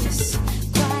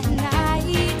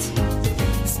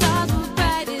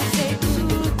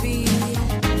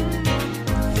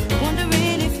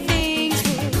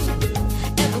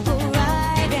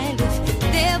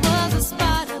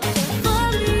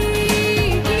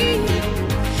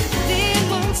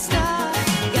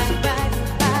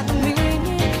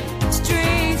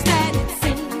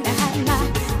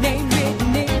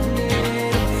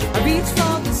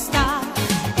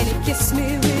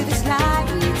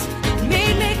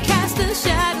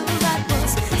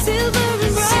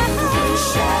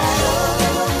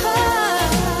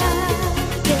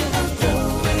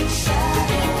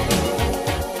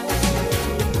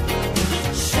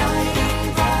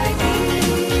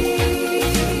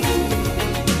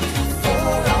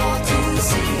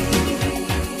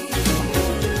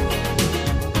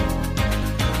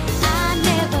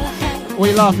 What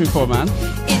are you laughing for, man?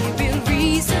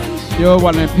 You're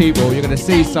one of them people, you're going to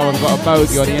see someone got a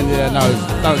bogey on the end of their nose.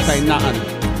 Don't say nothing.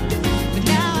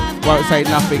 Won't say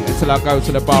nothing until I go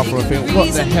to the bathroom and think,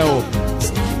 what the hell?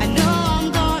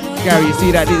 Gary, you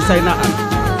see that? Didn't say nothing.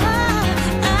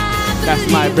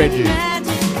 That's my brethren.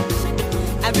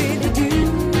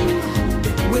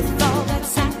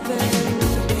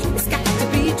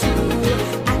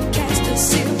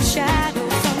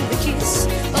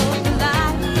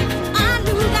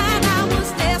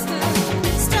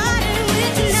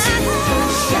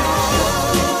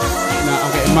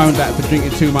 Moaned at for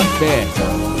drinking too much beer.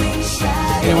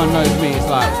 Anyone knows me, it's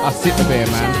like I sip the beer,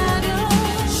 man.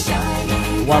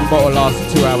 One bottle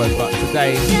lasts 2 hours, but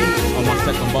today on my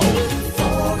second bottle,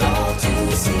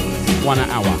 1 an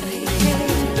hour.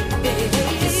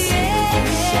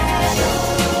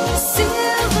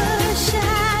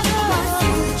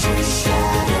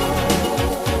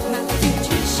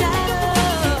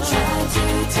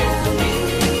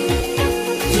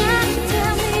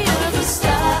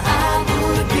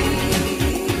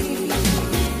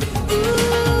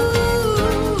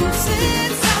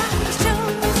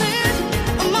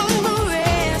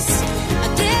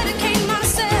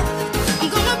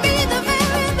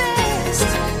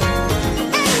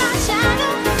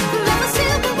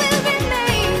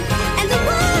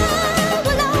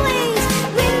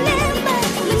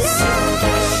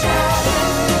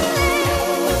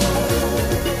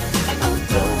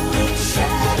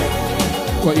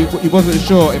 What, you wasn't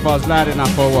sure if I was loud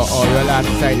enough or what, or you're allowed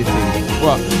to say this thing.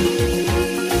 What?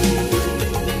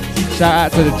 Shout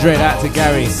out to the Dread, out to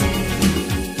Gary.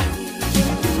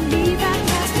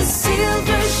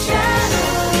 Silver shadow.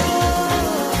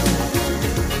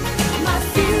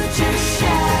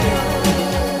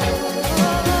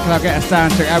 Can I get a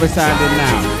sound check? How we sounding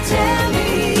now?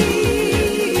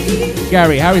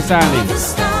 Gary, how we sounding?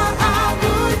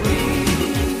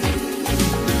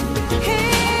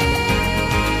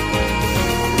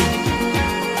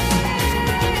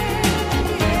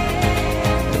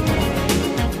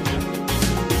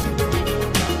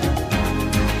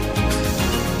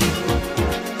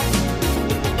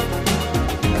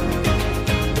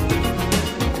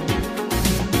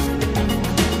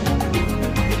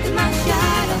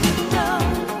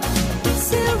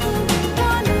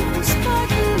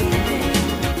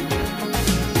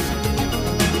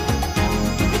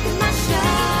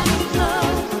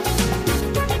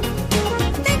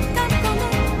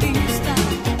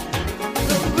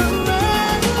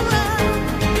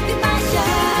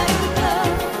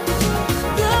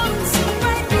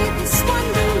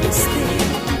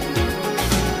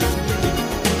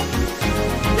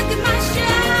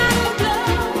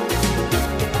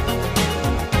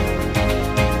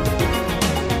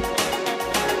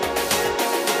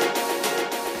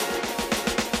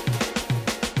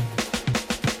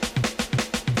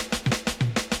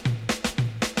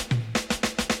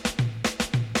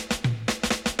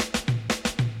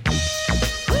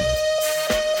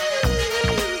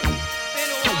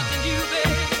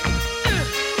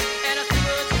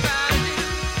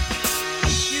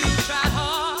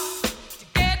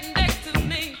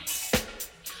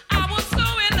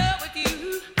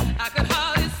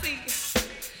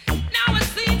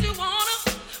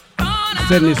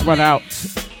 Send this one out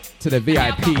to the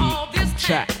VIP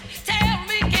chat.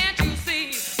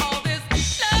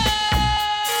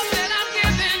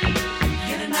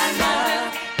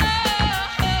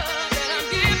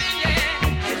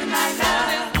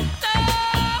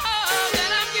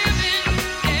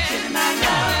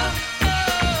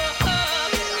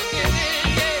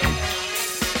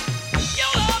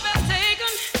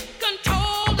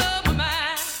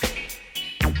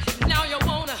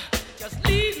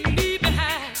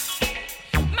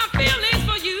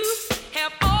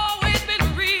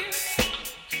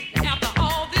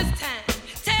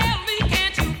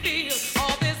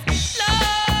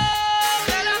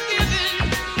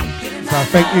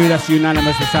 Thank you, that's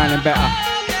unanimous for sounding better.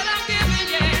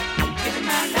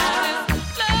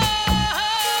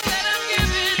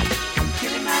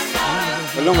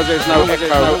 As long as there's no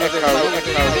echo.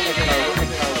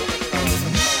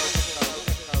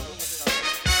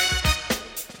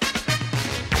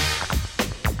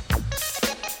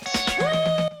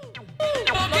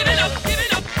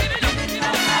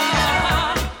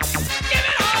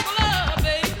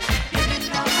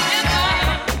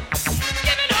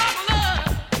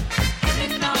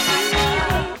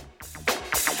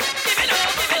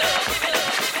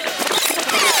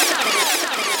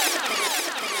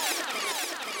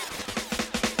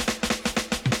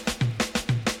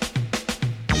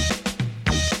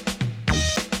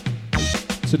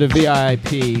 To the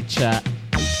VIP chat.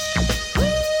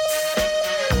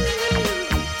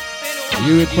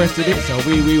 You requested it, so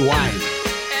we rewind.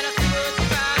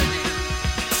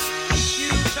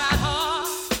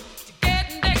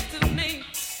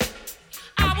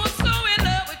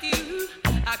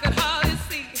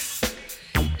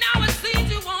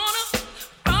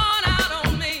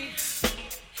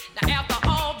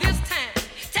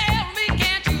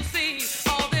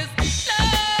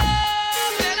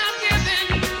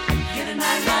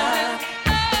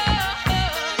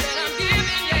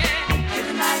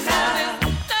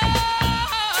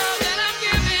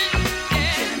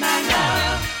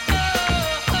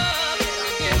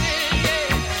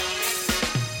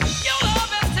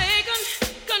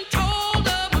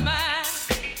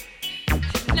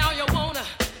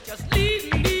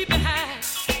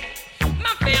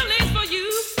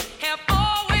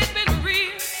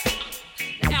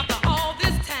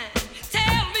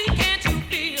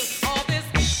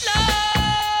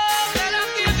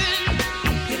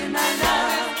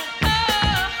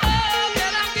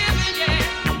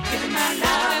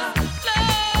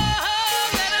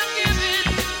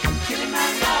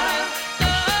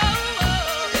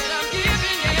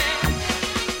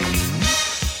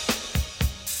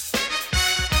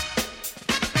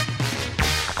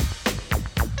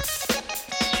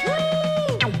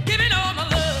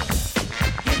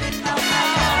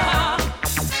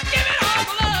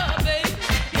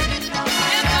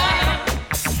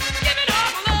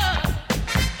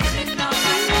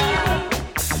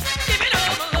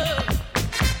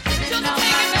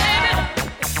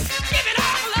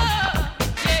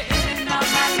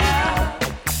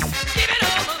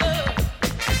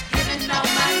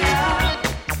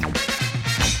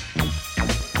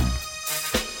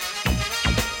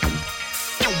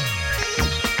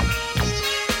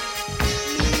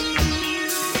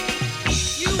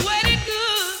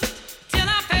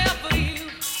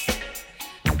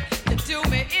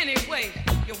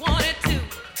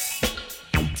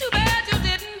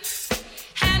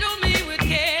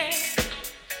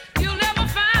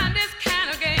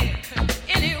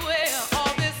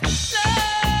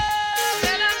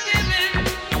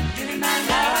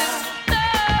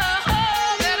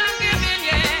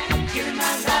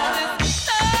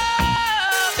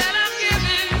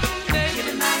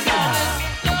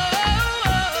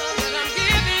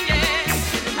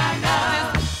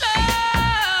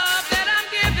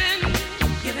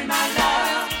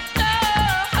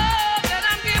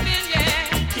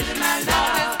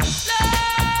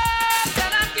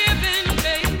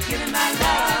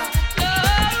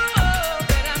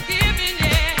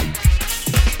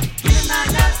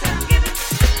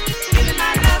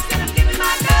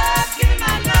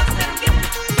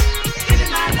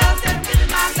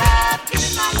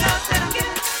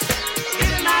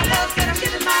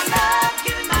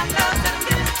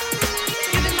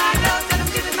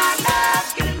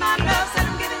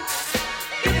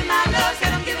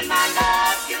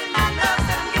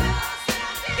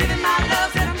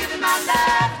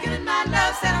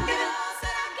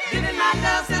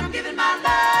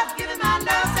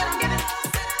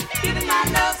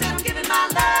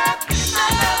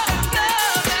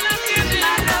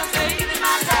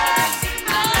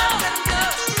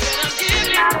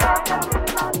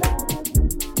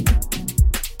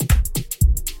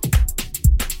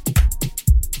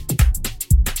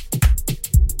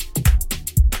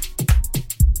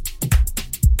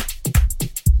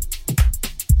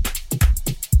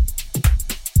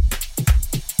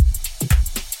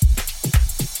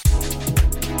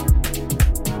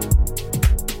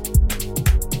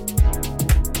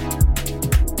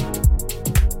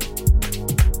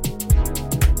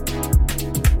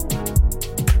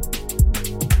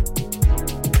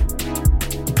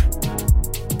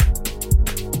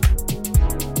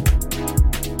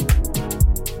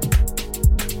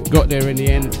 Got there in the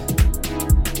end.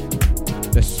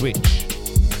 The switch.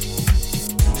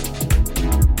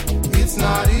 It's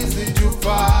not easy to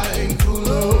find true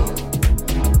love.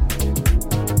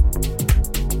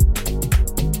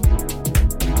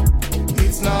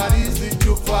 It's not easy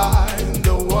to find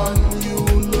the one you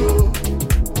love.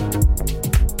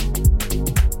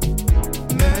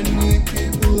 Many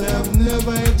people have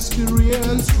never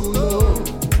experienced true love.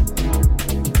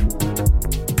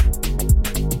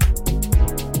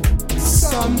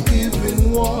 Some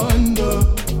even wonder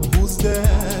who's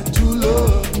there to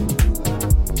love.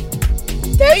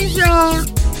 Deja.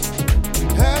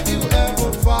 Have you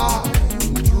ever found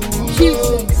true Tuesday,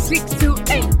 love? 6 to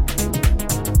 8.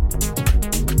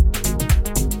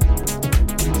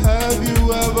 Have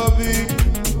you ever been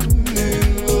in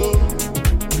love?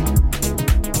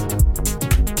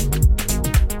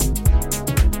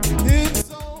 It's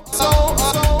so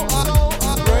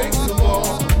unbreakable.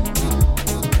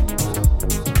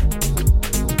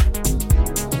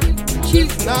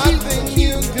 Tuesday, Nothing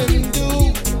you can do,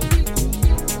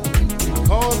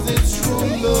 'cause it's true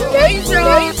love. Where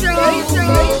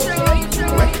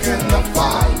can I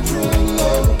find true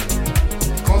love?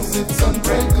 'Cause it's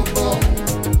unbreakable.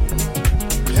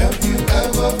 Have you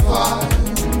ever found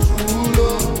true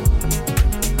love?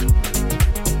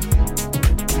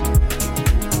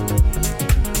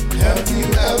 Have you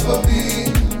ever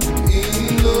been in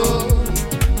love?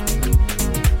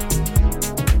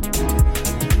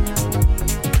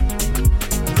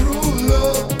 True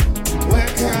love, where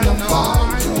can I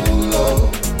find true love?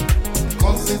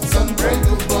 'Cause it's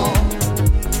unbreakable.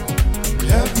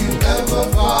 Have you ever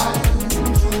found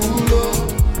true love?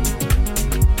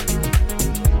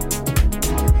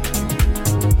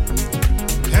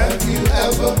 Have you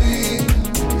ever been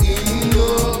in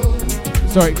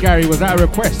love? Sorry, Gary, was that a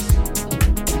request?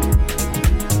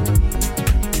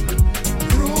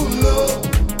 True love,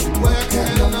 where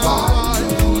can I find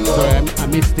true love? Sorry, I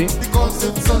missed it. Because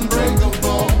it's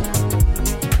unbreakable.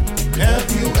 Have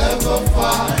you ever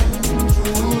found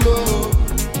true love?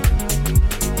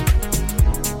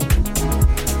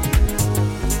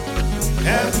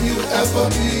 Have you ever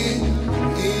been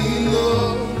in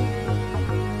love?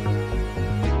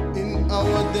 In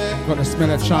our day, Got the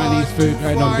smell of Chinese food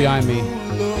going on behind me.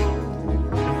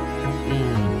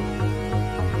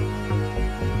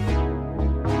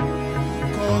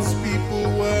 Cause people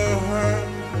were hurt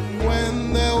when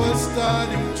they were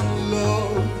starting to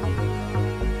love.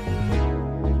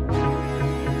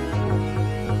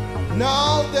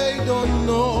 Now they don't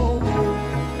know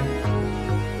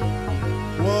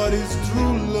what is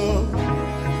true love.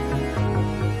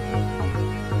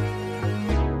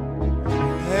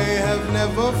 They have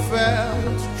never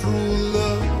felt true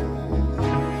love.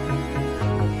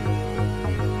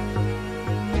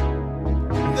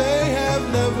 They have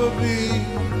never been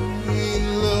in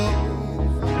love.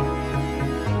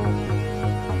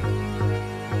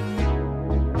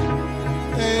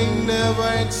 They never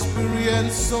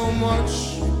experienced so much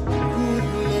good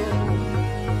love.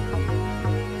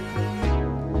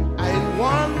 I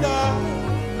wonder,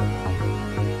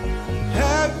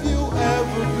 have you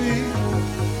ever been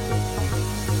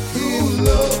in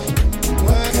love?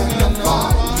 Where can I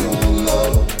find true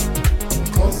love?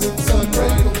 'Cause it's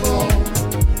unbreakable.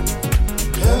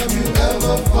 Have you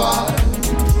ever found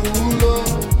true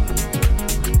love?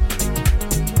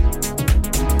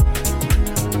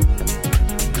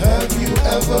 Have you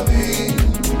ever been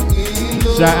in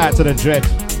love? Shout out to the Dread.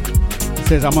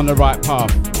 Says I'm on the right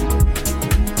path.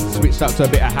 Switched up to a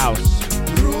bit of house.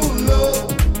 True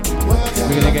love, where can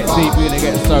We're gonna I get find deep, we're gonna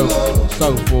get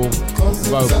soulful, 'Cause it's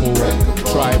vocal,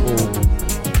 unbreakable. tribal,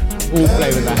 all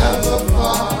flavors of the house Ever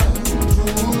find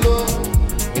true love?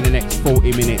 in the next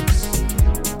 40 minutes.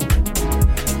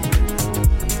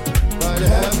 But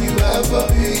have you ever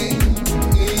been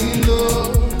in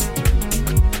love?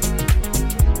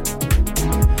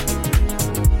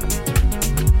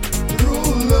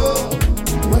 True love,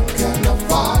 where can I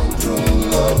find true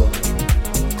love?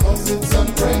 'Cause it's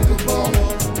unbreakable.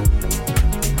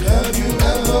 Have you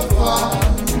ever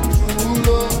found true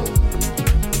love?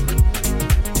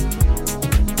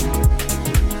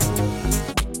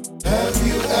 Have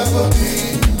you ever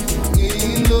been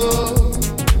in love?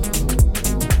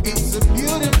 It's a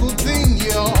beautiful thing,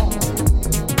 y'all.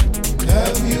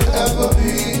 Have you ever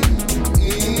been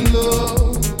in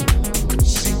love?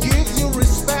 She gives you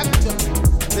respect,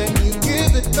 then you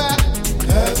give it back.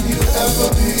 Have you ever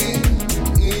been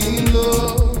in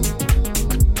love?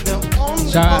 The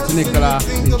only Shout out to person Nicola. you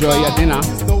think Enjoy your about dinner. is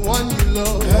the one you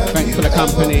love. Have Thanks you for the ever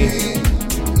company. been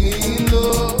in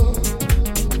love?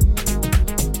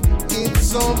 It's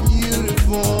so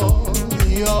beautiful,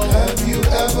 y'all.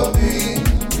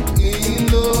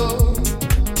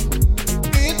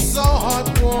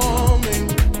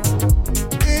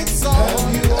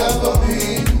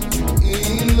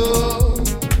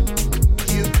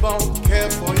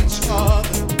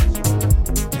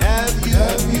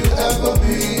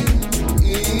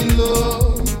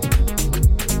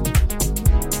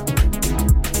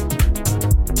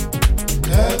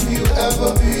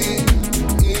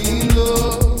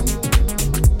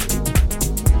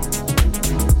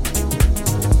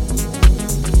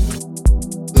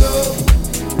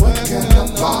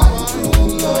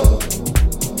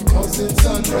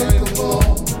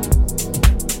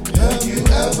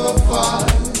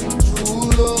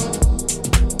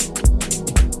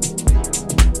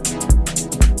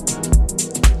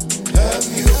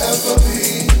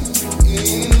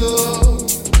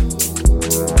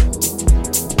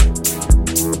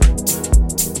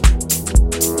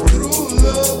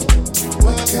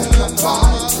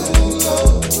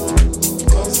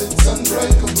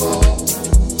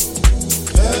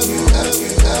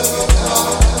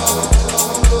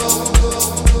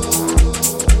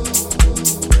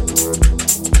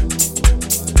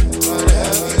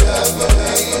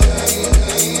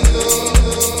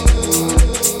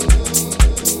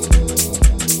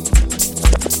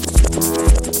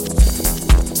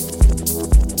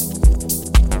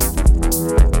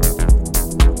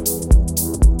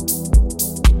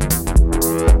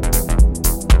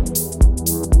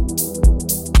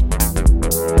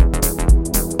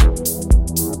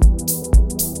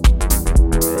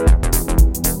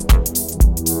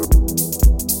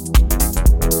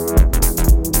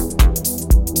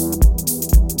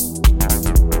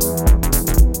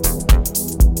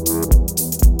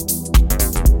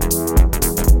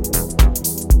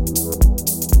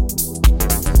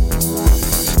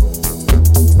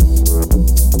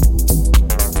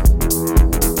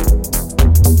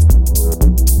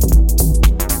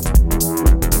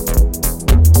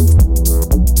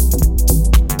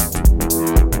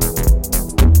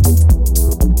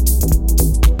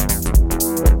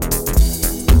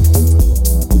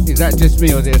 just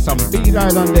me or is there some beat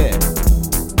going on there? I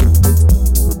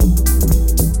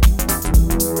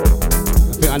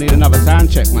think I need another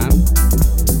sound check, man.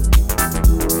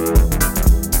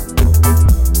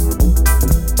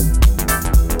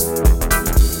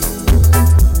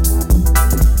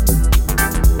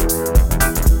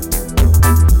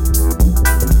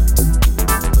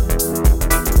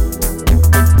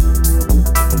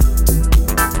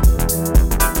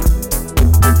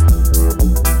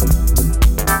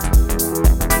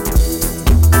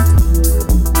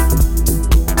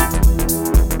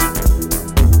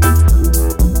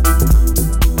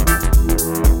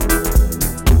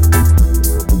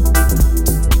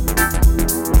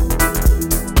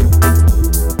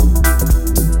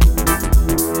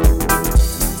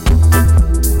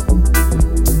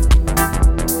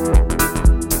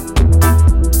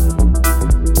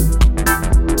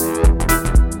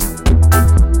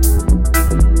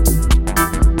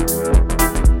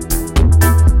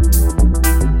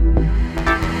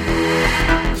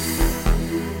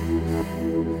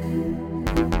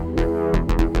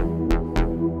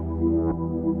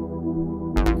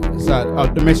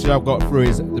 The message I've got through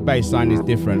is the bass line is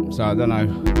different, so I don't know.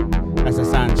 That's a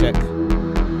sound check.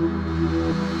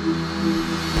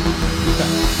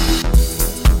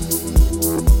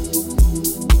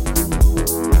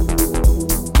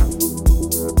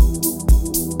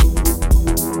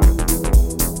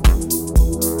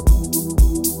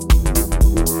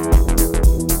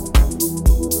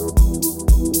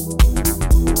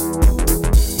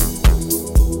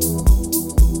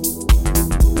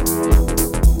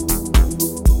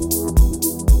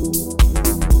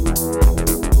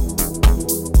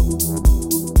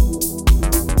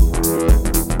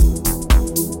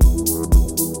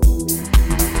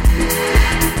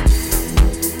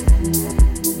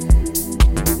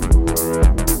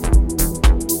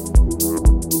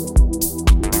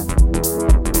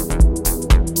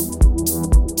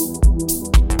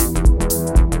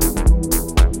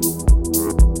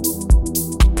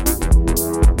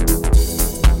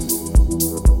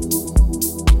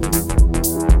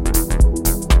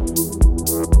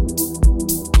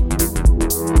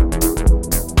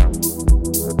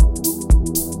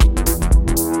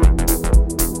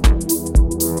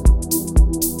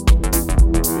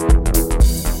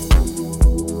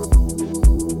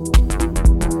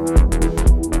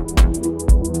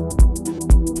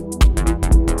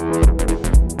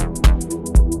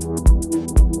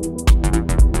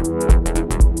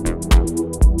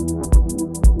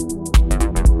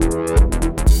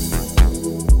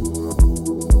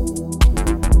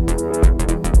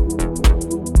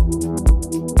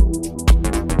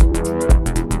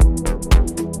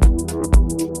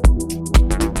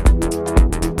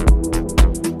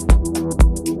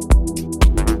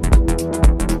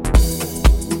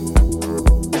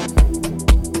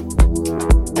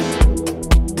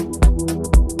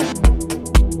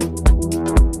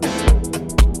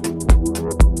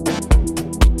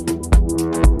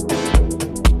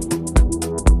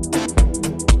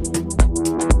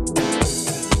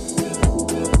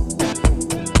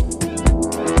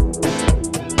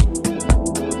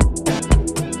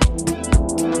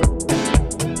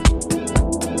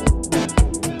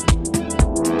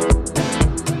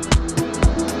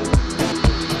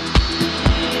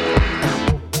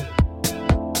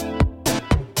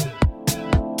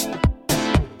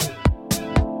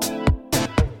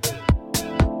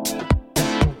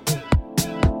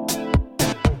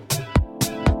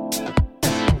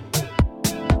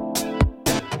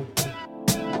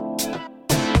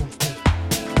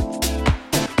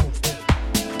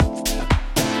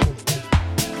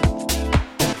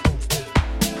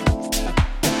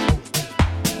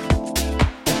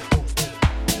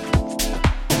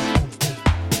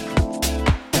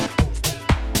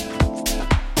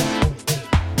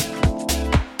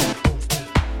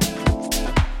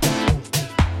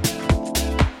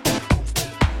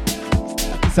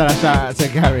 So I shout out to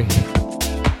Gary.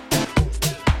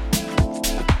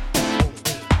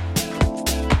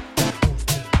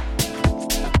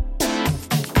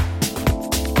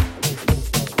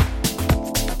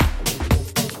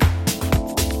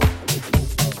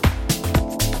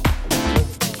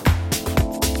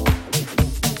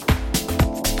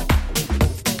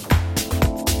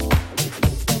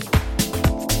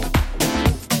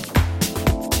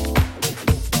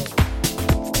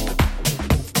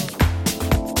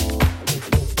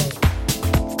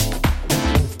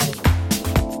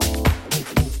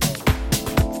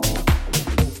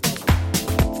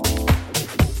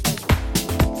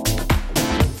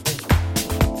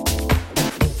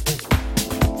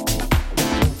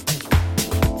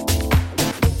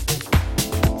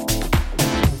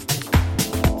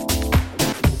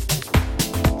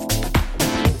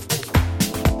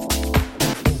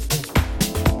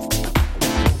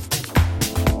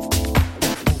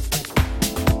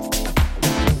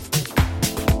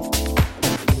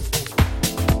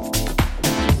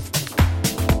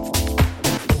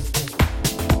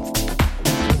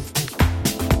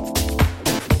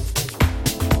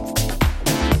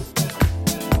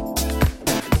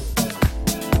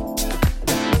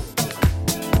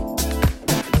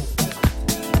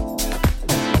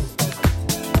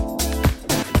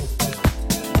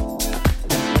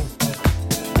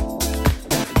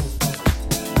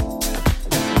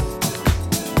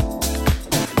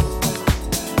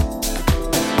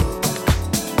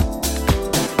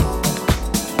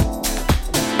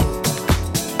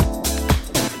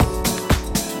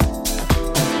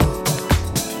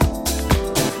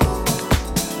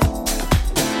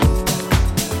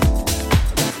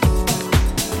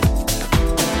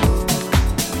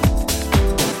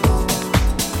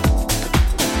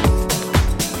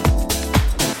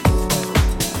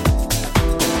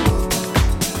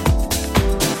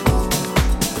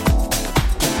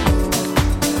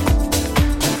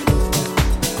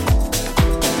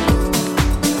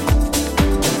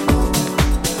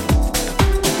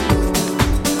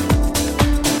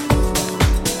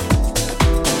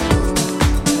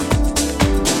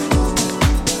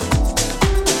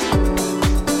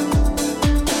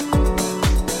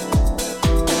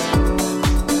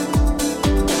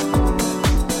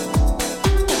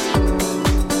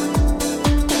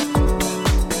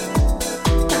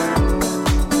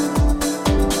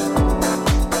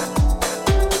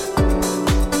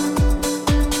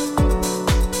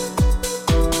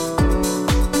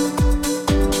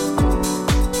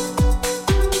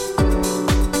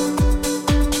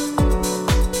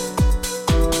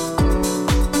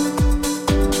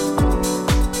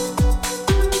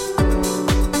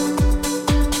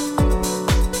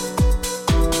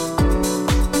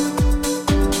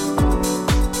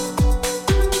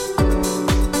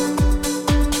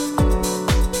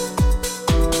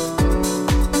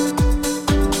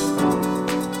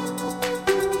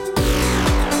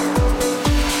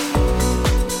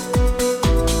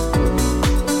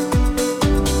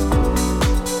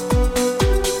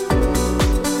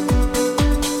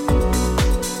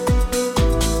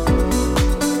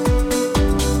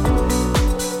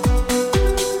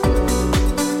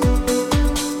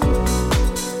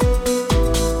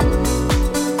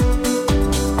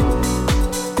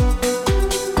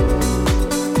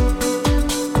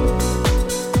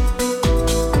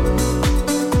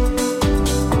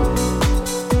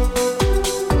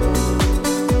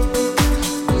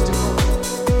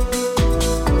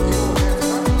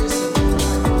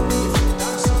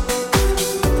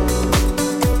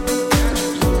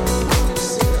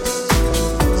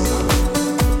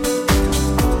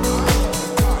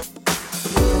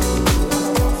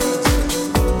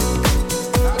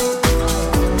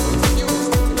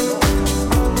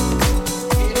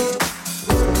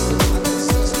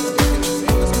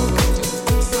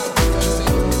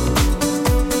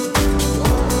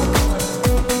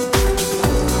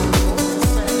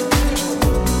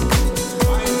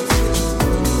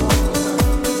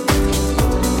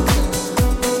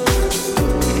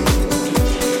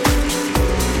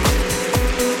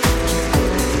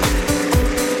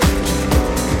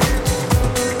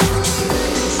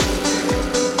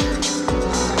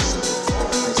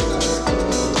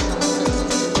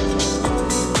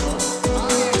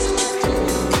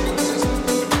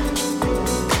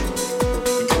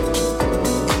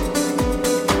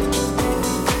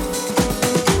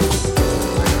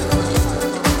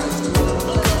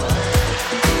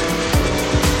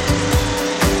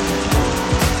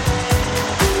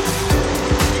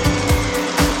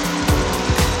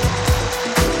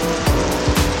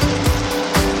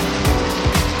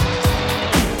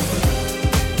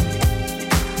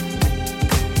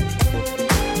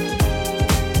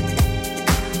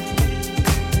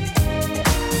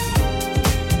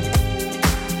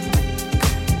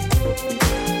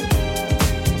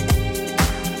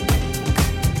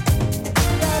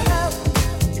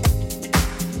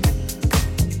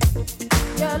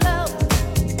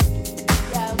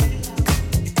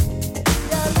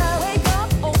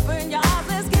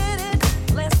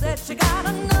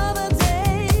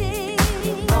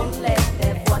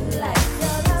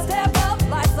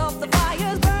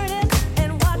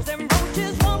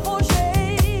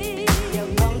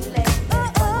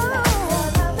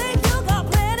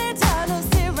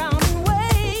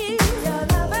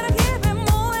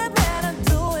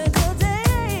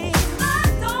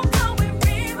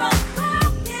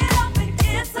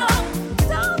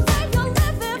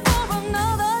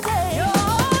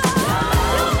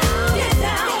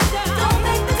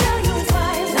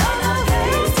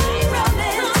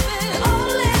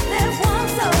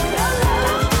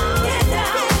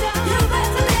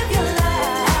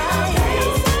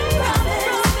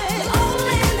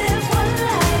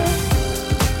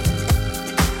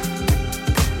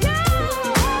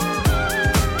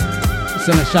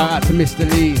 Send a shout out to Mr.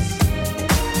 Lees.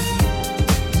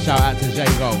 Shout out to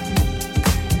Jago.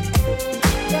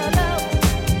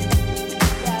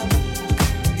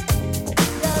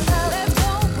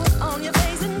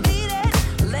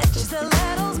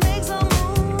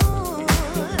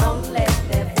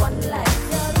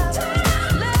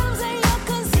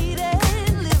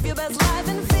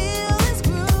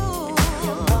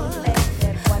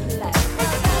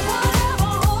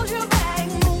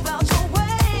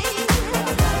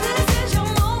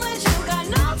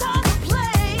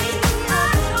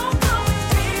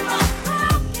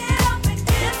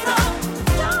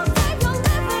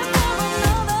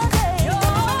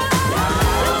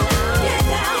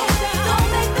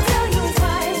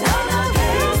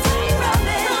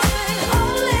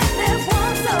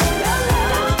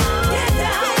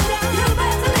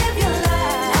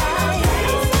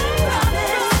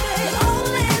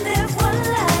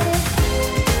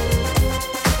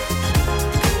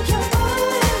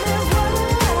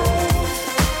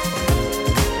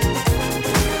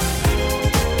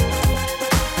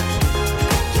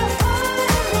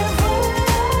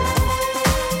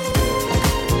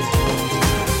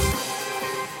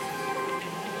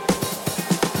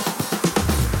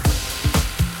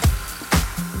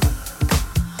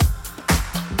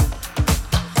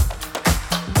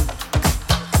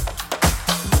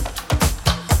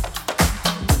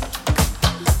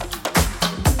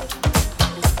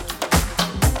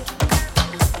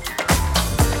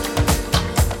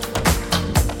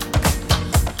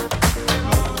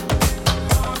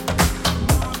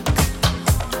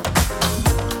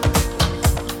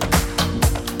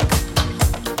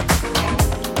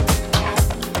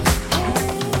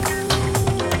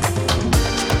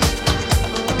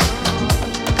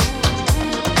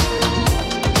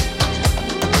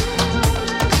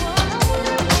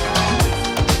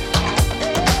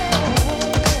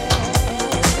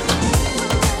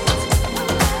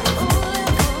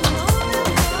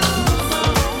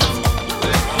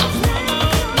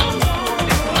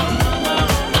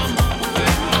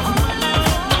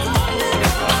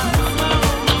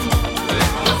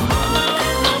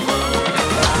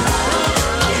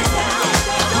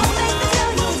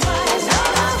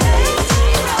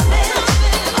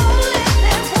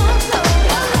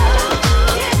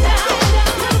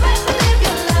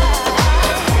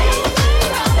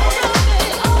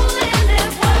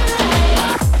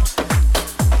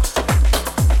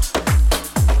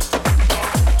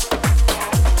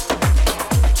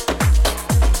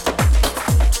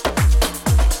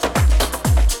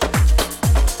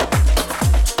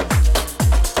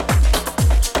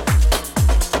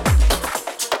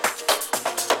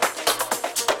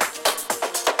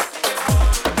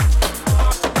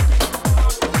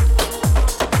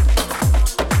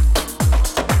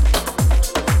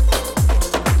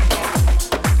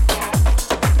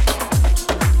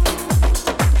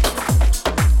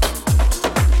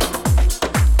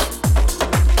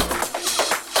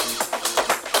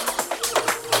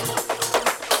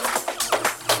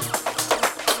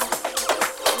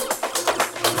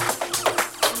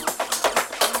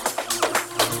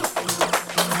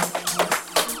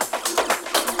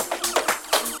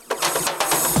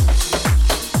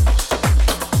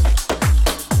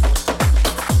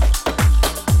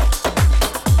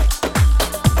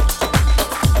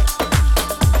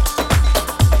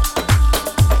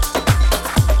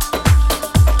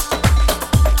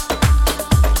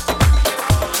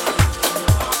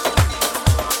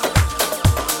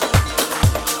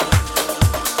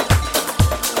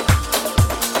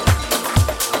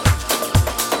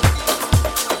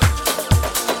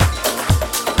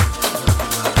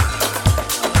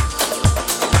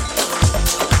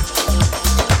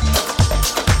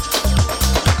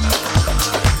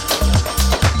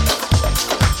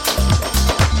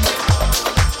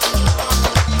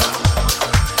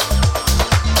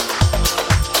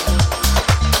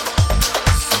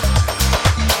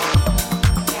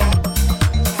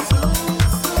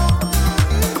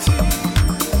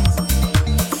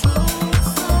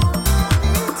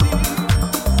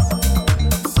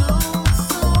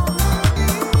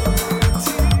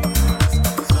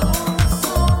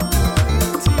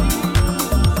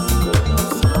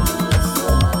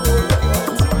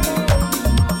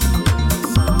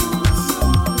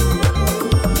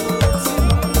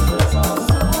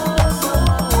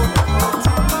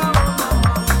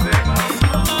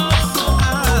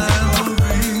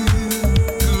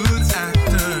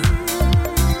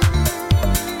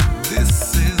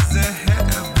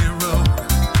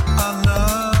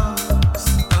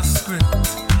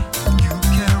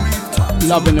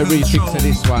 Loving the remix of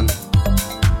this one.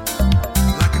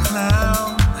 Like a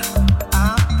clown,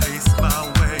 I pace my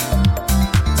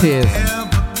tears.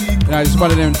 You know, it's one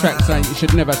of them tracks saying you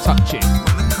should never touch it.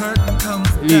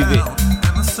 Leave it.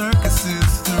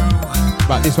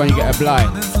 But this one you get a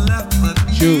blind.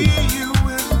 Tune.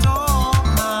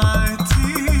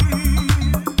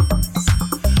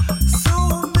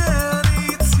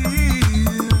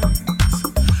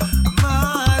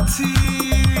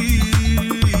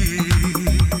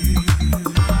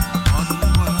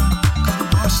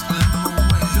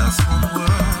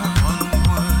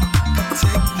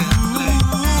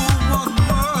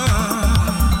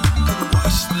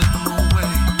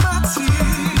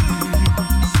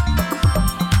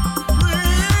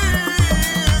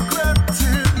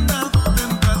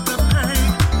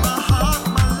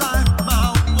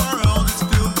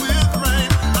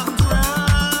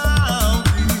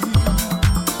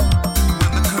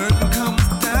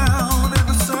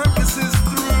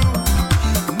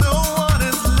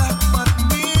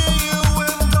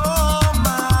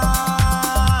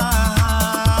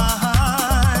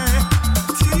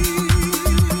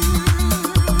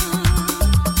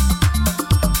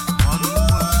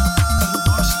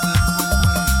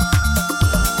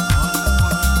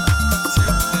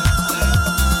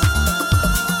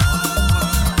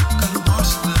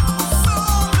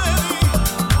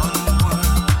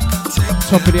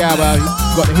 Top of the hour,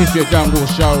 got the History of Jungle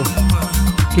show.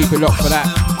 Keep it locked for that.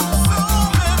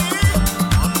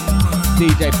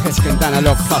 DJ Peskin,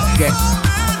 Danalog plus guest.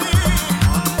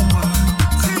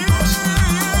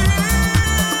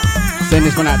 Send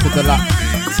this one out to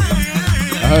Deluxe.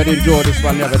 I heard him enjoy this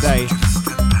one the other day.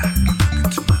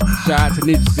 Shout out to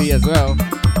Nibsy as well.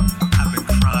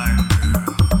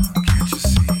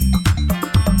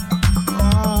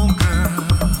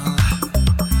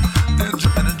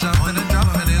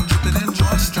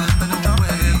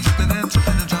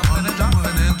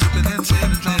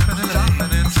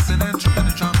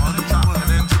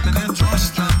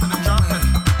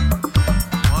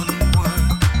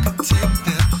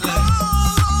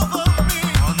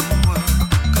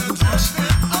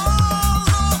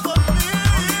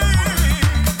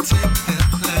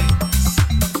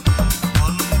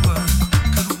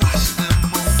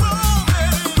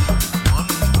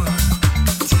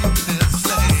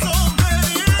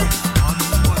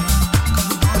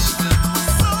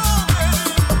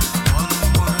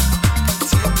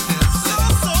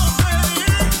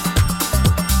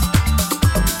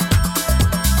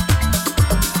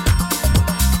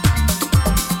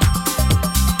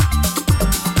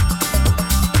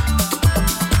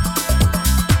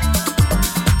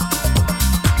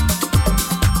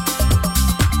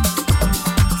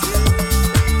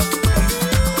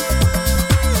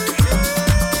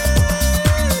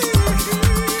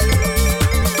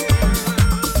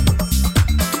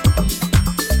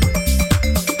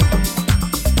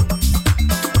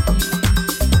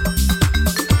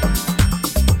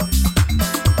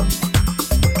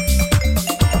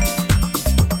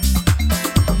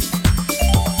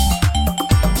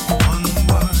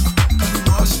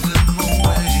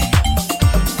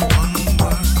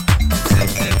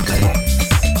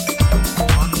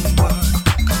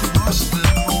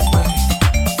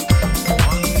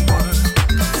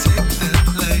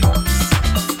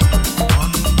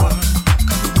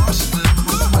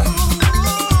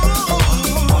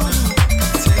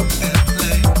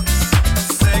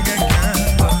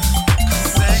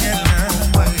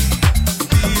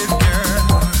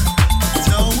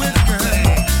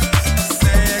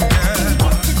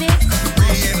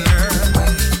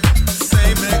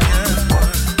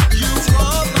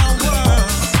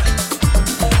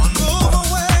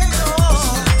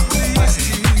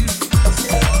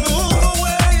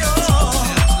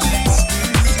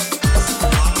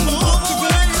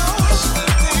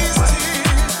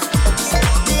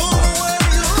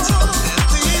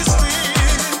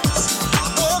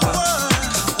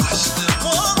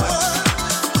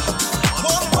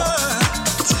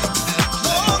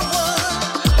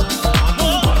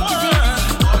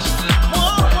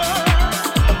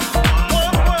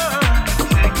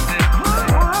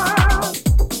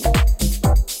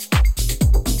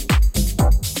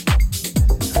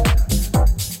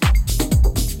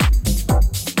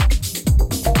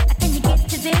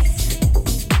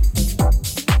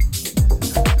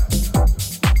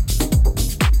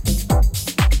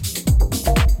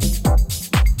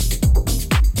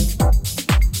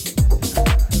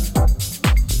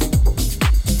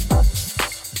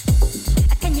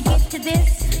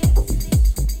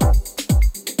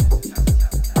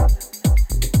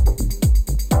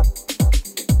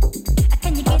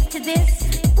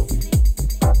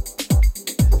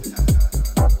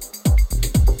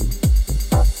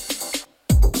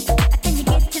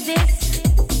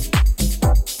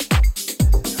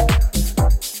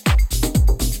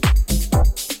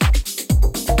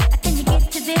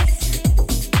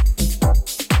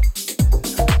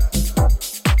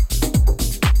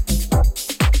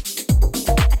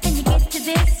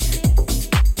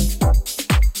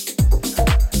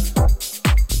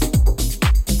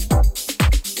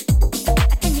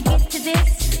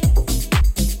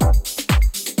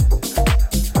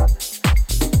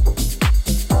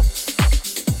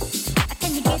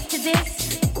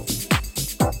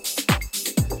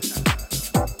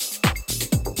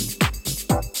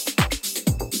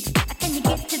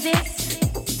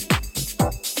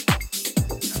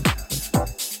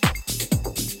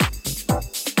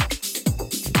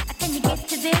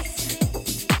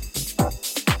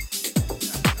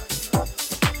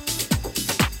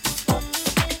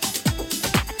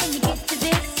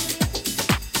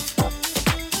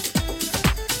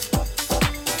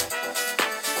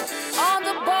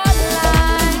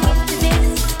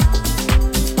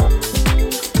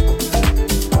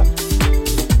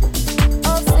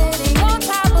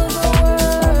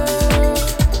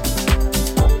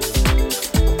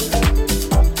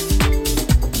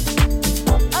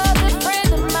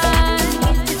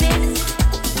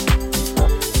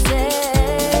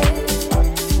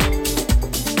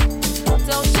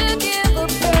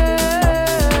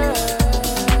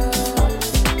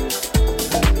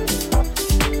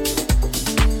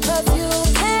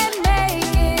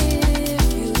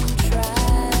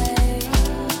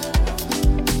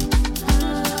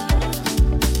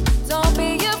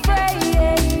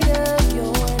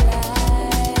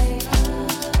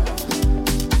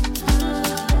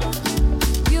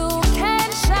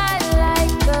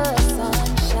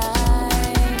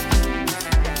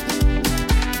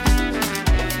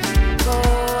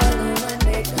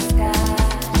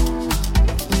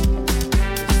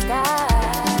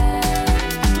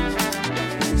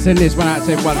 Send this one out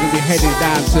to everyone. Gonna be heading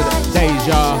down to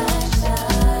Deja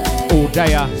all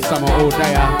dayer, summer all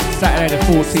dayer. Saturday the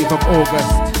 14th of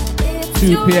August,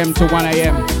 2 p.m. to 1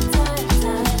 a.m.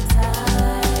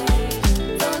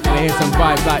 Gonna hear some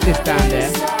vibes like this down there.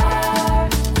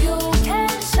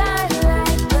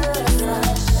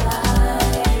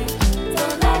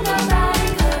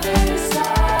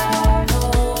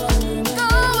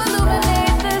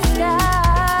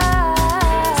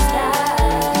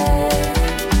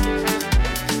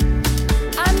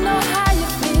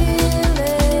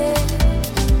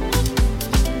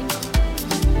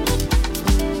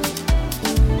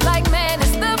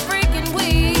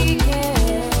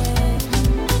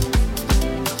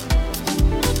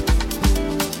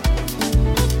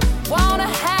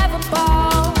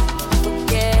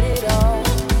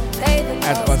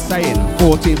 As I was saying,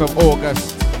 14th of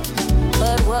August,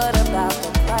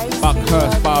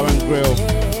 Buckhurst Bar and Grill.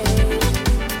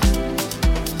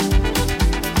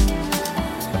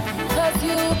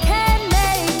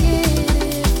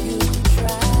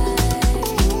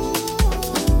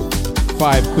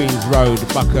 Five Queens Road,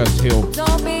 Buckhurst Hill.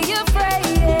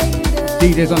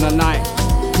 DJs on the night,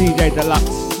 DJ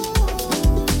Deluxe,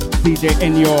 DJ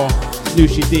Enyor,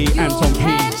 Lucy D, Anton P,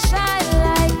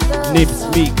 Nibs,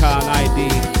 Mika and ID,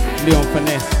 Leon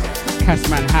Finesse, Cass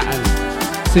Manhattan,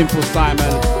 Simple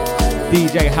Simon,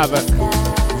 DJ Havoc,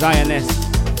 Zioness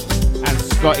and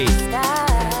Scotty.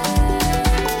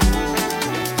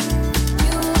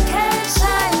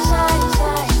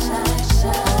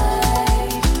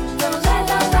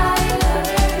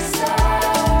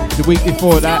 The week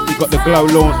before that, we got the Glow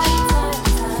launch,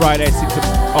 Friday 6th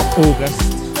of August.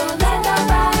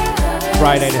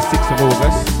 Friday the 6th of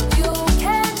August.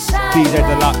 DJ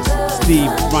Deluxe,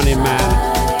 Steve Running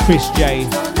Man, Chris J,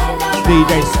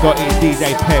 DJ Scotty,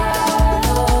 DJ Peps.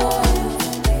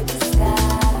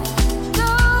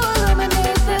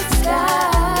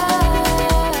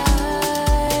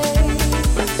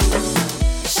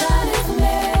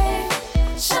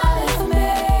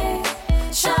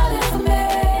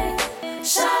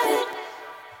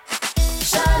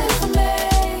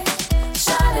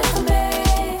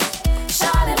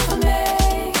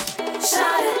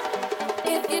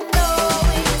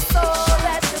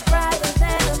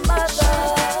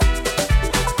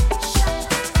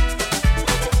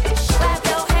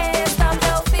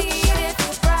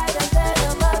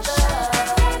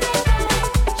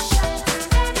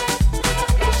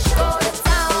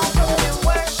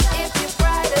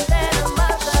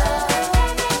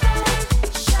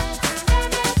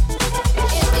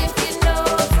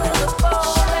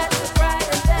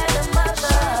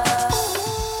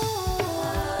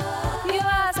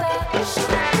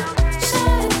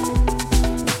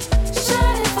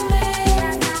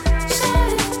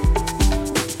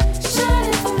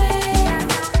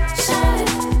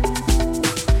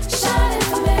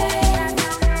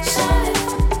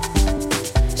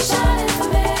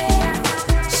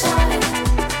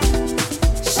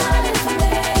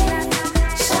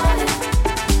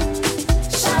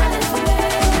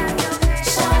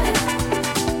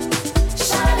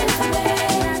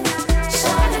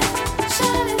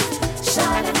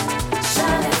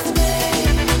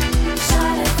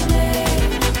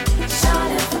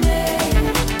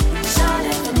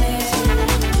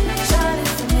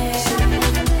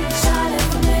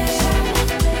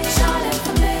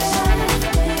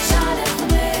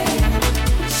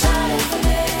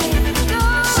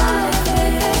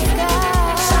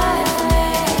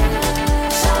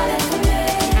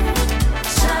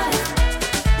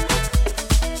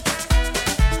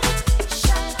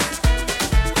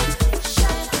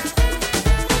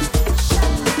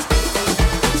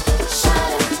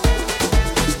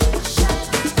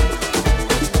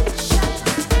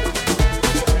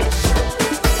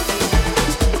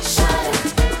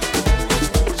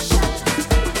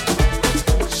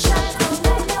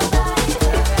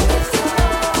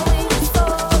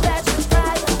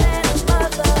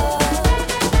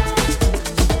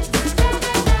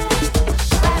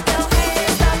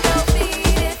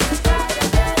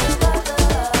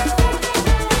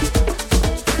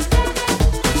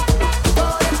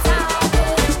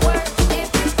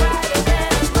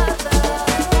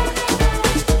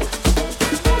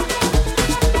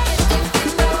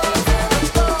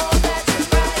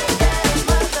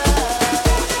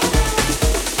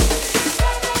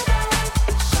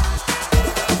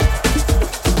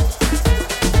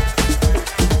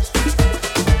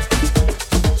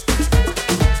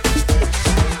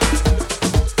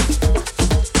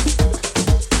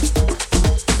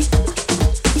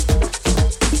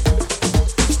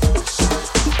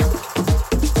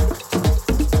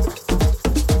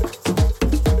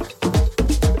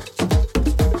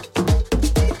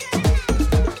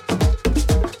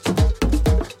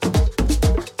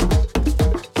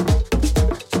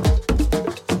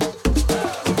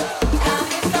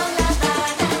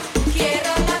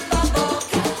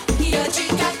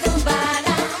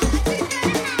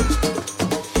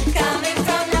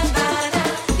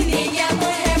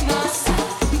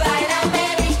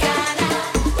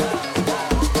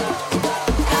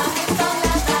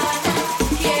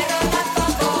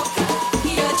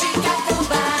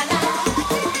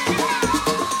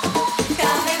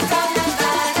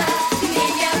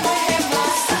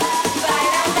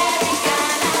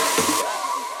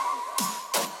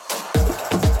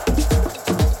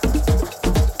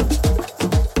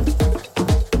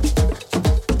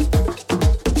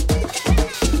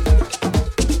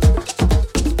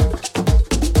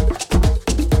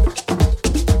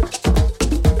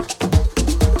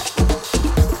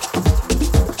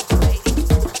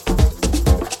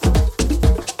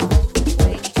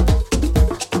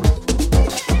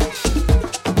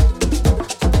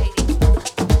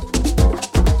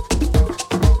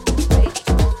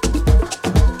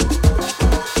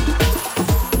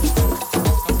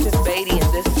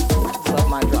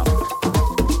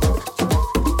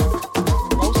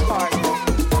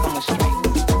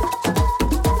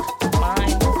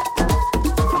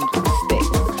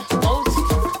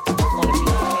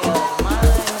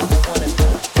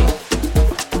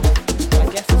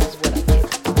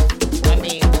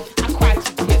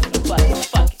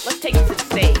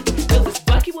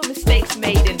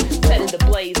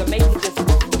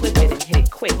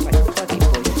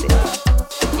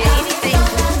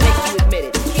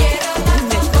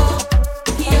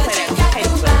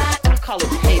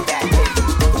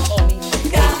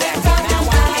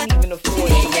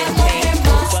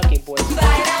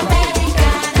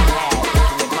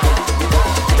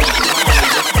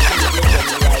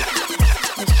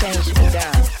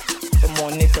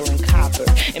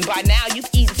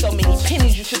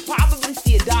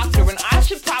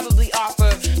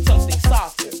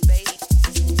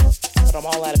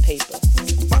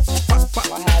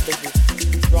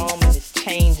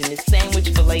 it's sandwich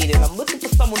filleted. I'm looking for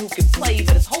someone who can play,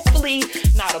 but it's hopefully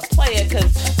not a player,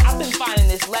 cause I've been finding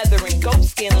this leather and goat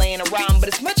skin laying around, but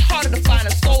it's much harder to find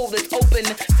a soul that's open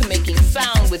to making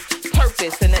sound with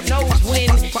purpose and that knows when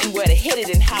and where to hit it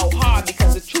and how hard,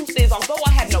 because the truth is, although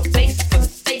I have no basis for the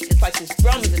state, it's like this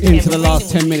drums and into the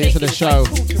last 10 minutes of the show.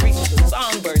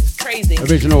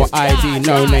 Original ID,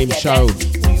 no name show.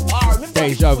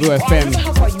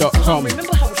 DejaVuFM.com.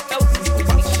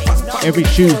 Every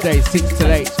Tuesday, 6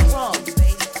 to 8.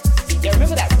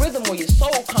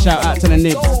 Shout out to the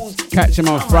Nibs. Catch them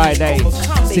on Friday,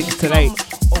 6 to 8.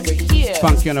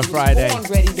 Funky on a Friday.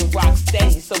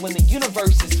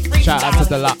 Shout out to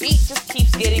Deluxe.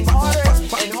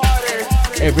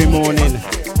 Every morning,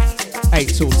 8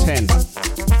 till 10.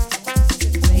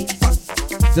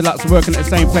 Deluxe working at the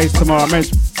same place tomorrow. I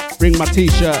meant bring my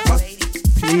t-shirt,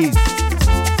 please.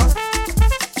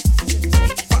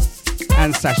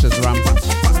 And Sasha's rum.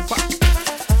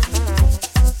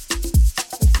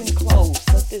 Listen close,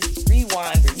 let this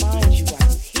rewind remind you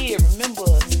I'm here.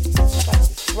 Remember, it's like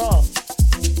this drum.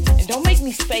 And don't make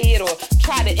me say it or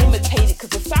try to imitate it, cause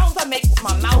the sounds I make with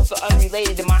my mouth are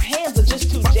unrelated and my hands are just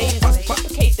too jaded to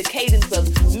replicate the cadence of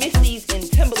Missy's in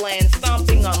Timberland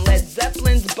stomping on Led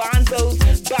Zeppelin's bongos,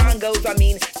 I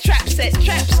mean trap set,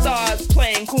 trap stars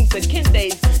playing Kunta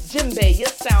Kinte's djembe. Your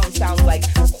sound sounds like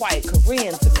quiet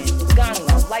Korean to me,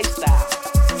 Gangnam lifestyle.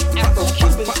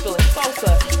 Afro-Cubans feeling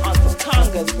salsa on some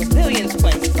congas, Brazilians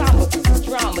playing samba through the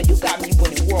drama. You got me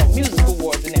winning world music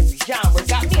awards in every genre.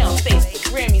 Got me on stage for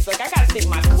Grammys, like I gotta thank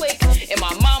my clique and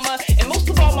my mama, and most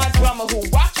of all my drummer who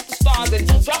rocks with the stars and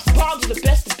drops bombs with the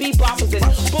best of beboppers and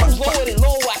booms lower than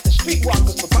low at the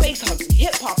streetwalkers for bass hungry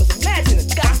hip hoppers. Imagine a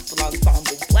gospel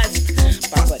ensemble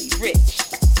blessed by Buddy Rich.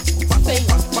 Sing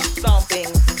stomping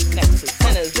next to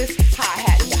sinners. This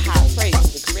hi-hat is a high praise to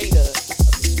the creator of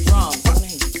this drum. When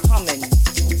he's coming,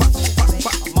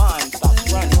 my mind stops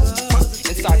running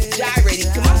and starts gyrating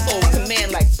to my soul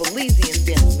command like Belizeans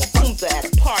dancing the punta at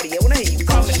a party. And when I hear you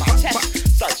coming, my chest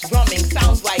starts drumming.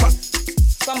 Sounds like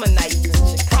summer nights in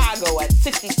Chicago at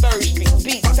 63rd Street.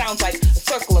 Beat sounds like a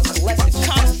circle of collective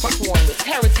consciousness worn with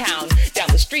Terrortown. Down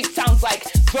the street sounds like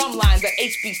drum lines at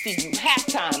HBCU half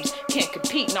times. Can't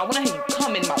compete. Now when I hear you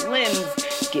coming, my limbs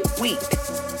get weak.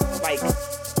 Like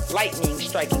lightning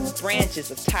striking branches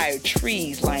of tired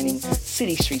trees lining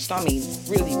city streets. I mean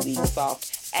really weak,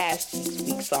 soft ass cheeks,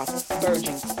 weak, soft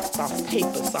virgin, soft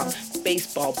paper, soft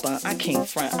baseball bunt. I can't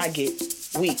front. I get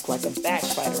weak like a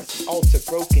backfighter at the altar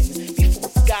broken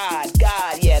before God,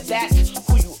 yeah, that's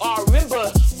who you are.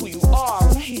 Remember who you are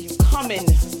when I hear you coming.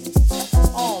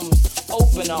 Arms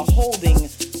open or holding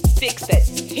sticks that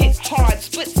hit hard,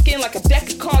 split skin like a deck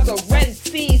of cards or red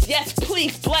seas. Yes,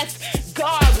 please bless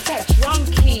God with that drum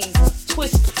key.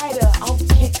 Twist tighter, I'll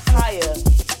kick higher.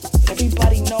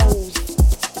 Everybody knows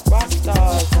rock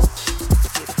stars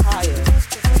get higher.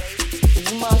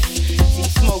 You must be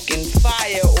smoking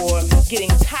fire or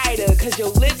getting tighter, cause your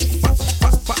lips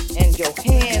and your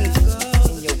hands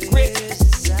and your grip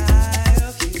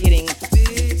getting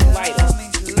lighter.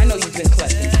 I know you've been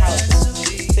collecting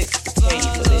houses, 6 to 10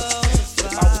 for this, but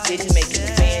if I didn't make it a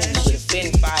band, you would have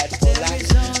been fired for lack of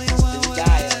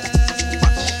desire.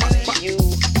 For you,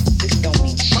 this don't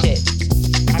mean shit.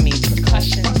 I mean percussion.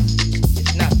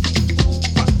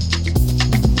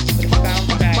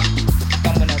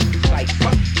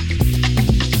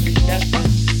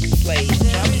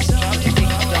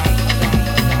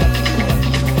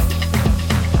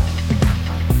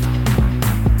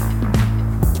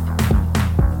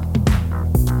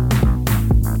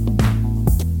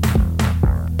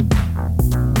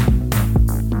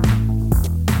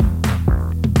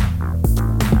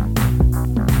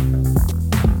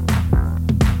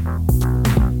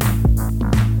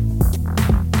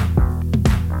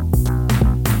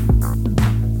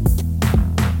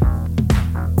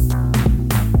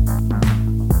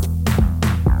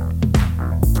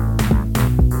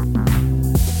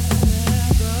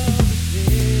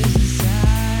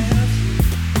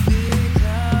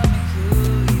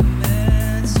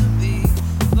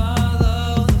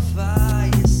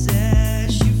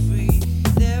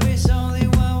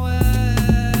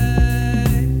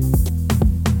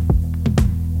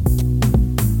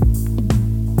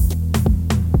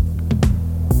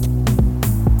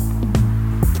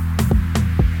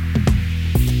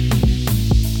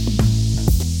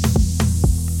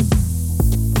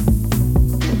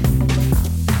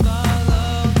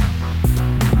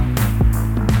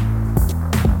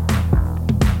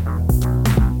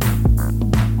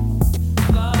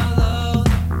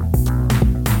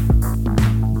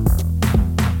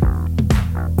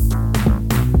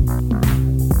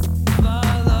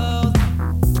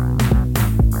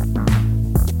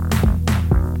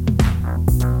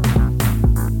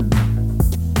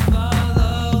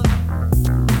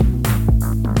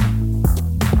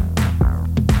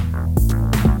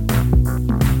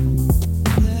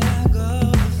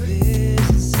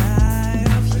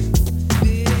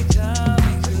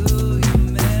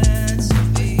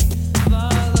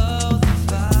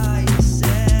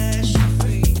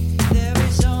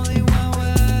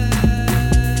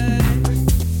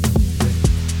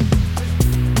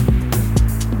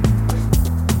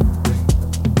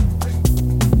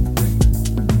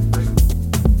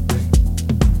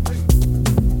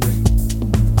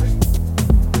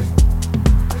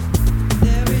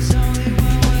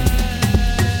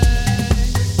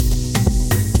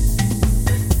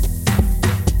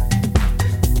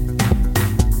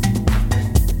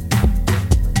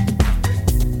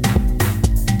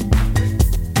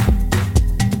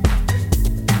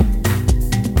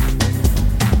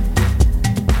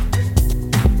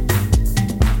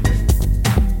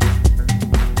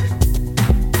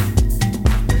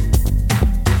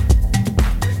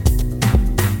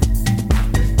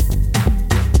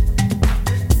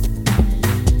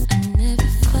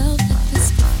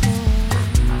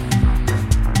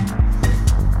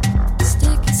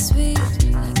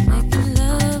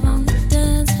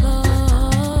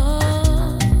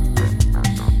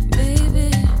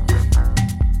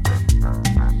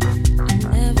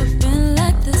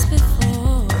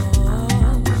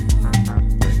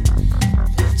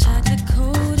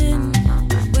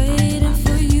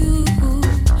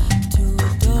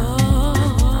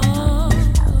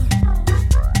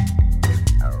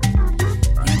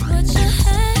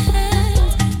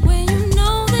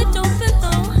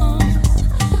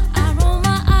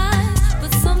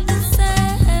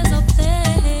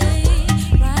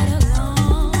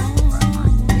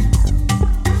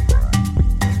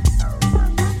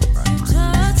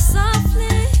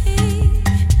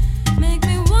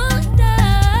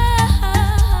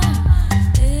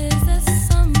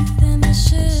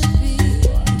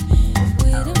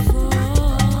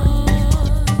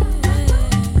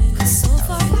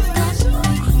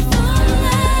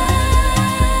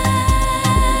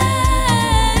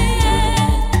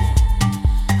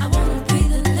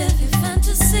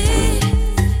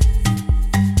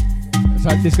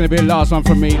 This is going to be the last one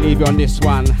from me. Leave you on this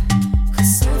one.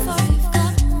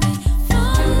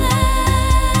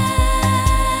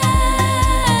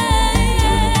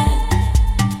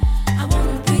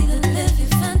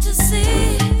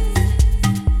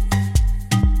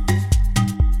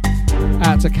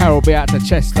 Out to Carol B, out to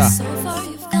Chester.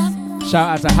 Shout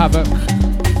out to Havoc.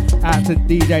 Out to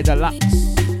DJ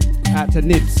Deluxe. Out to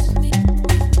Nids.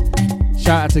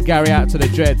 Shout out to Gary, out to the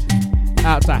Dread.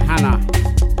 Out to Hannah.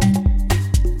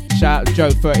 Shout out to Joe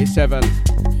 37.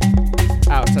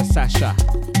 Out to Sasha.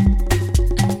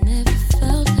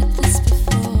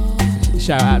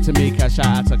 Shout out to Mika. Shout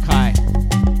out to Kai.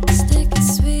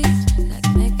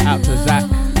 Out to Zach.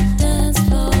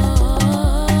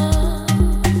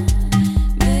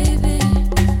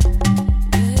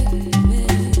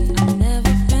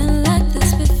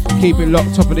 Keep it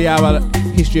locked, top of the hour,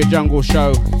 History of Jungle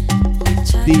show.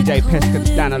 DJ Peskin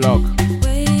Danalog.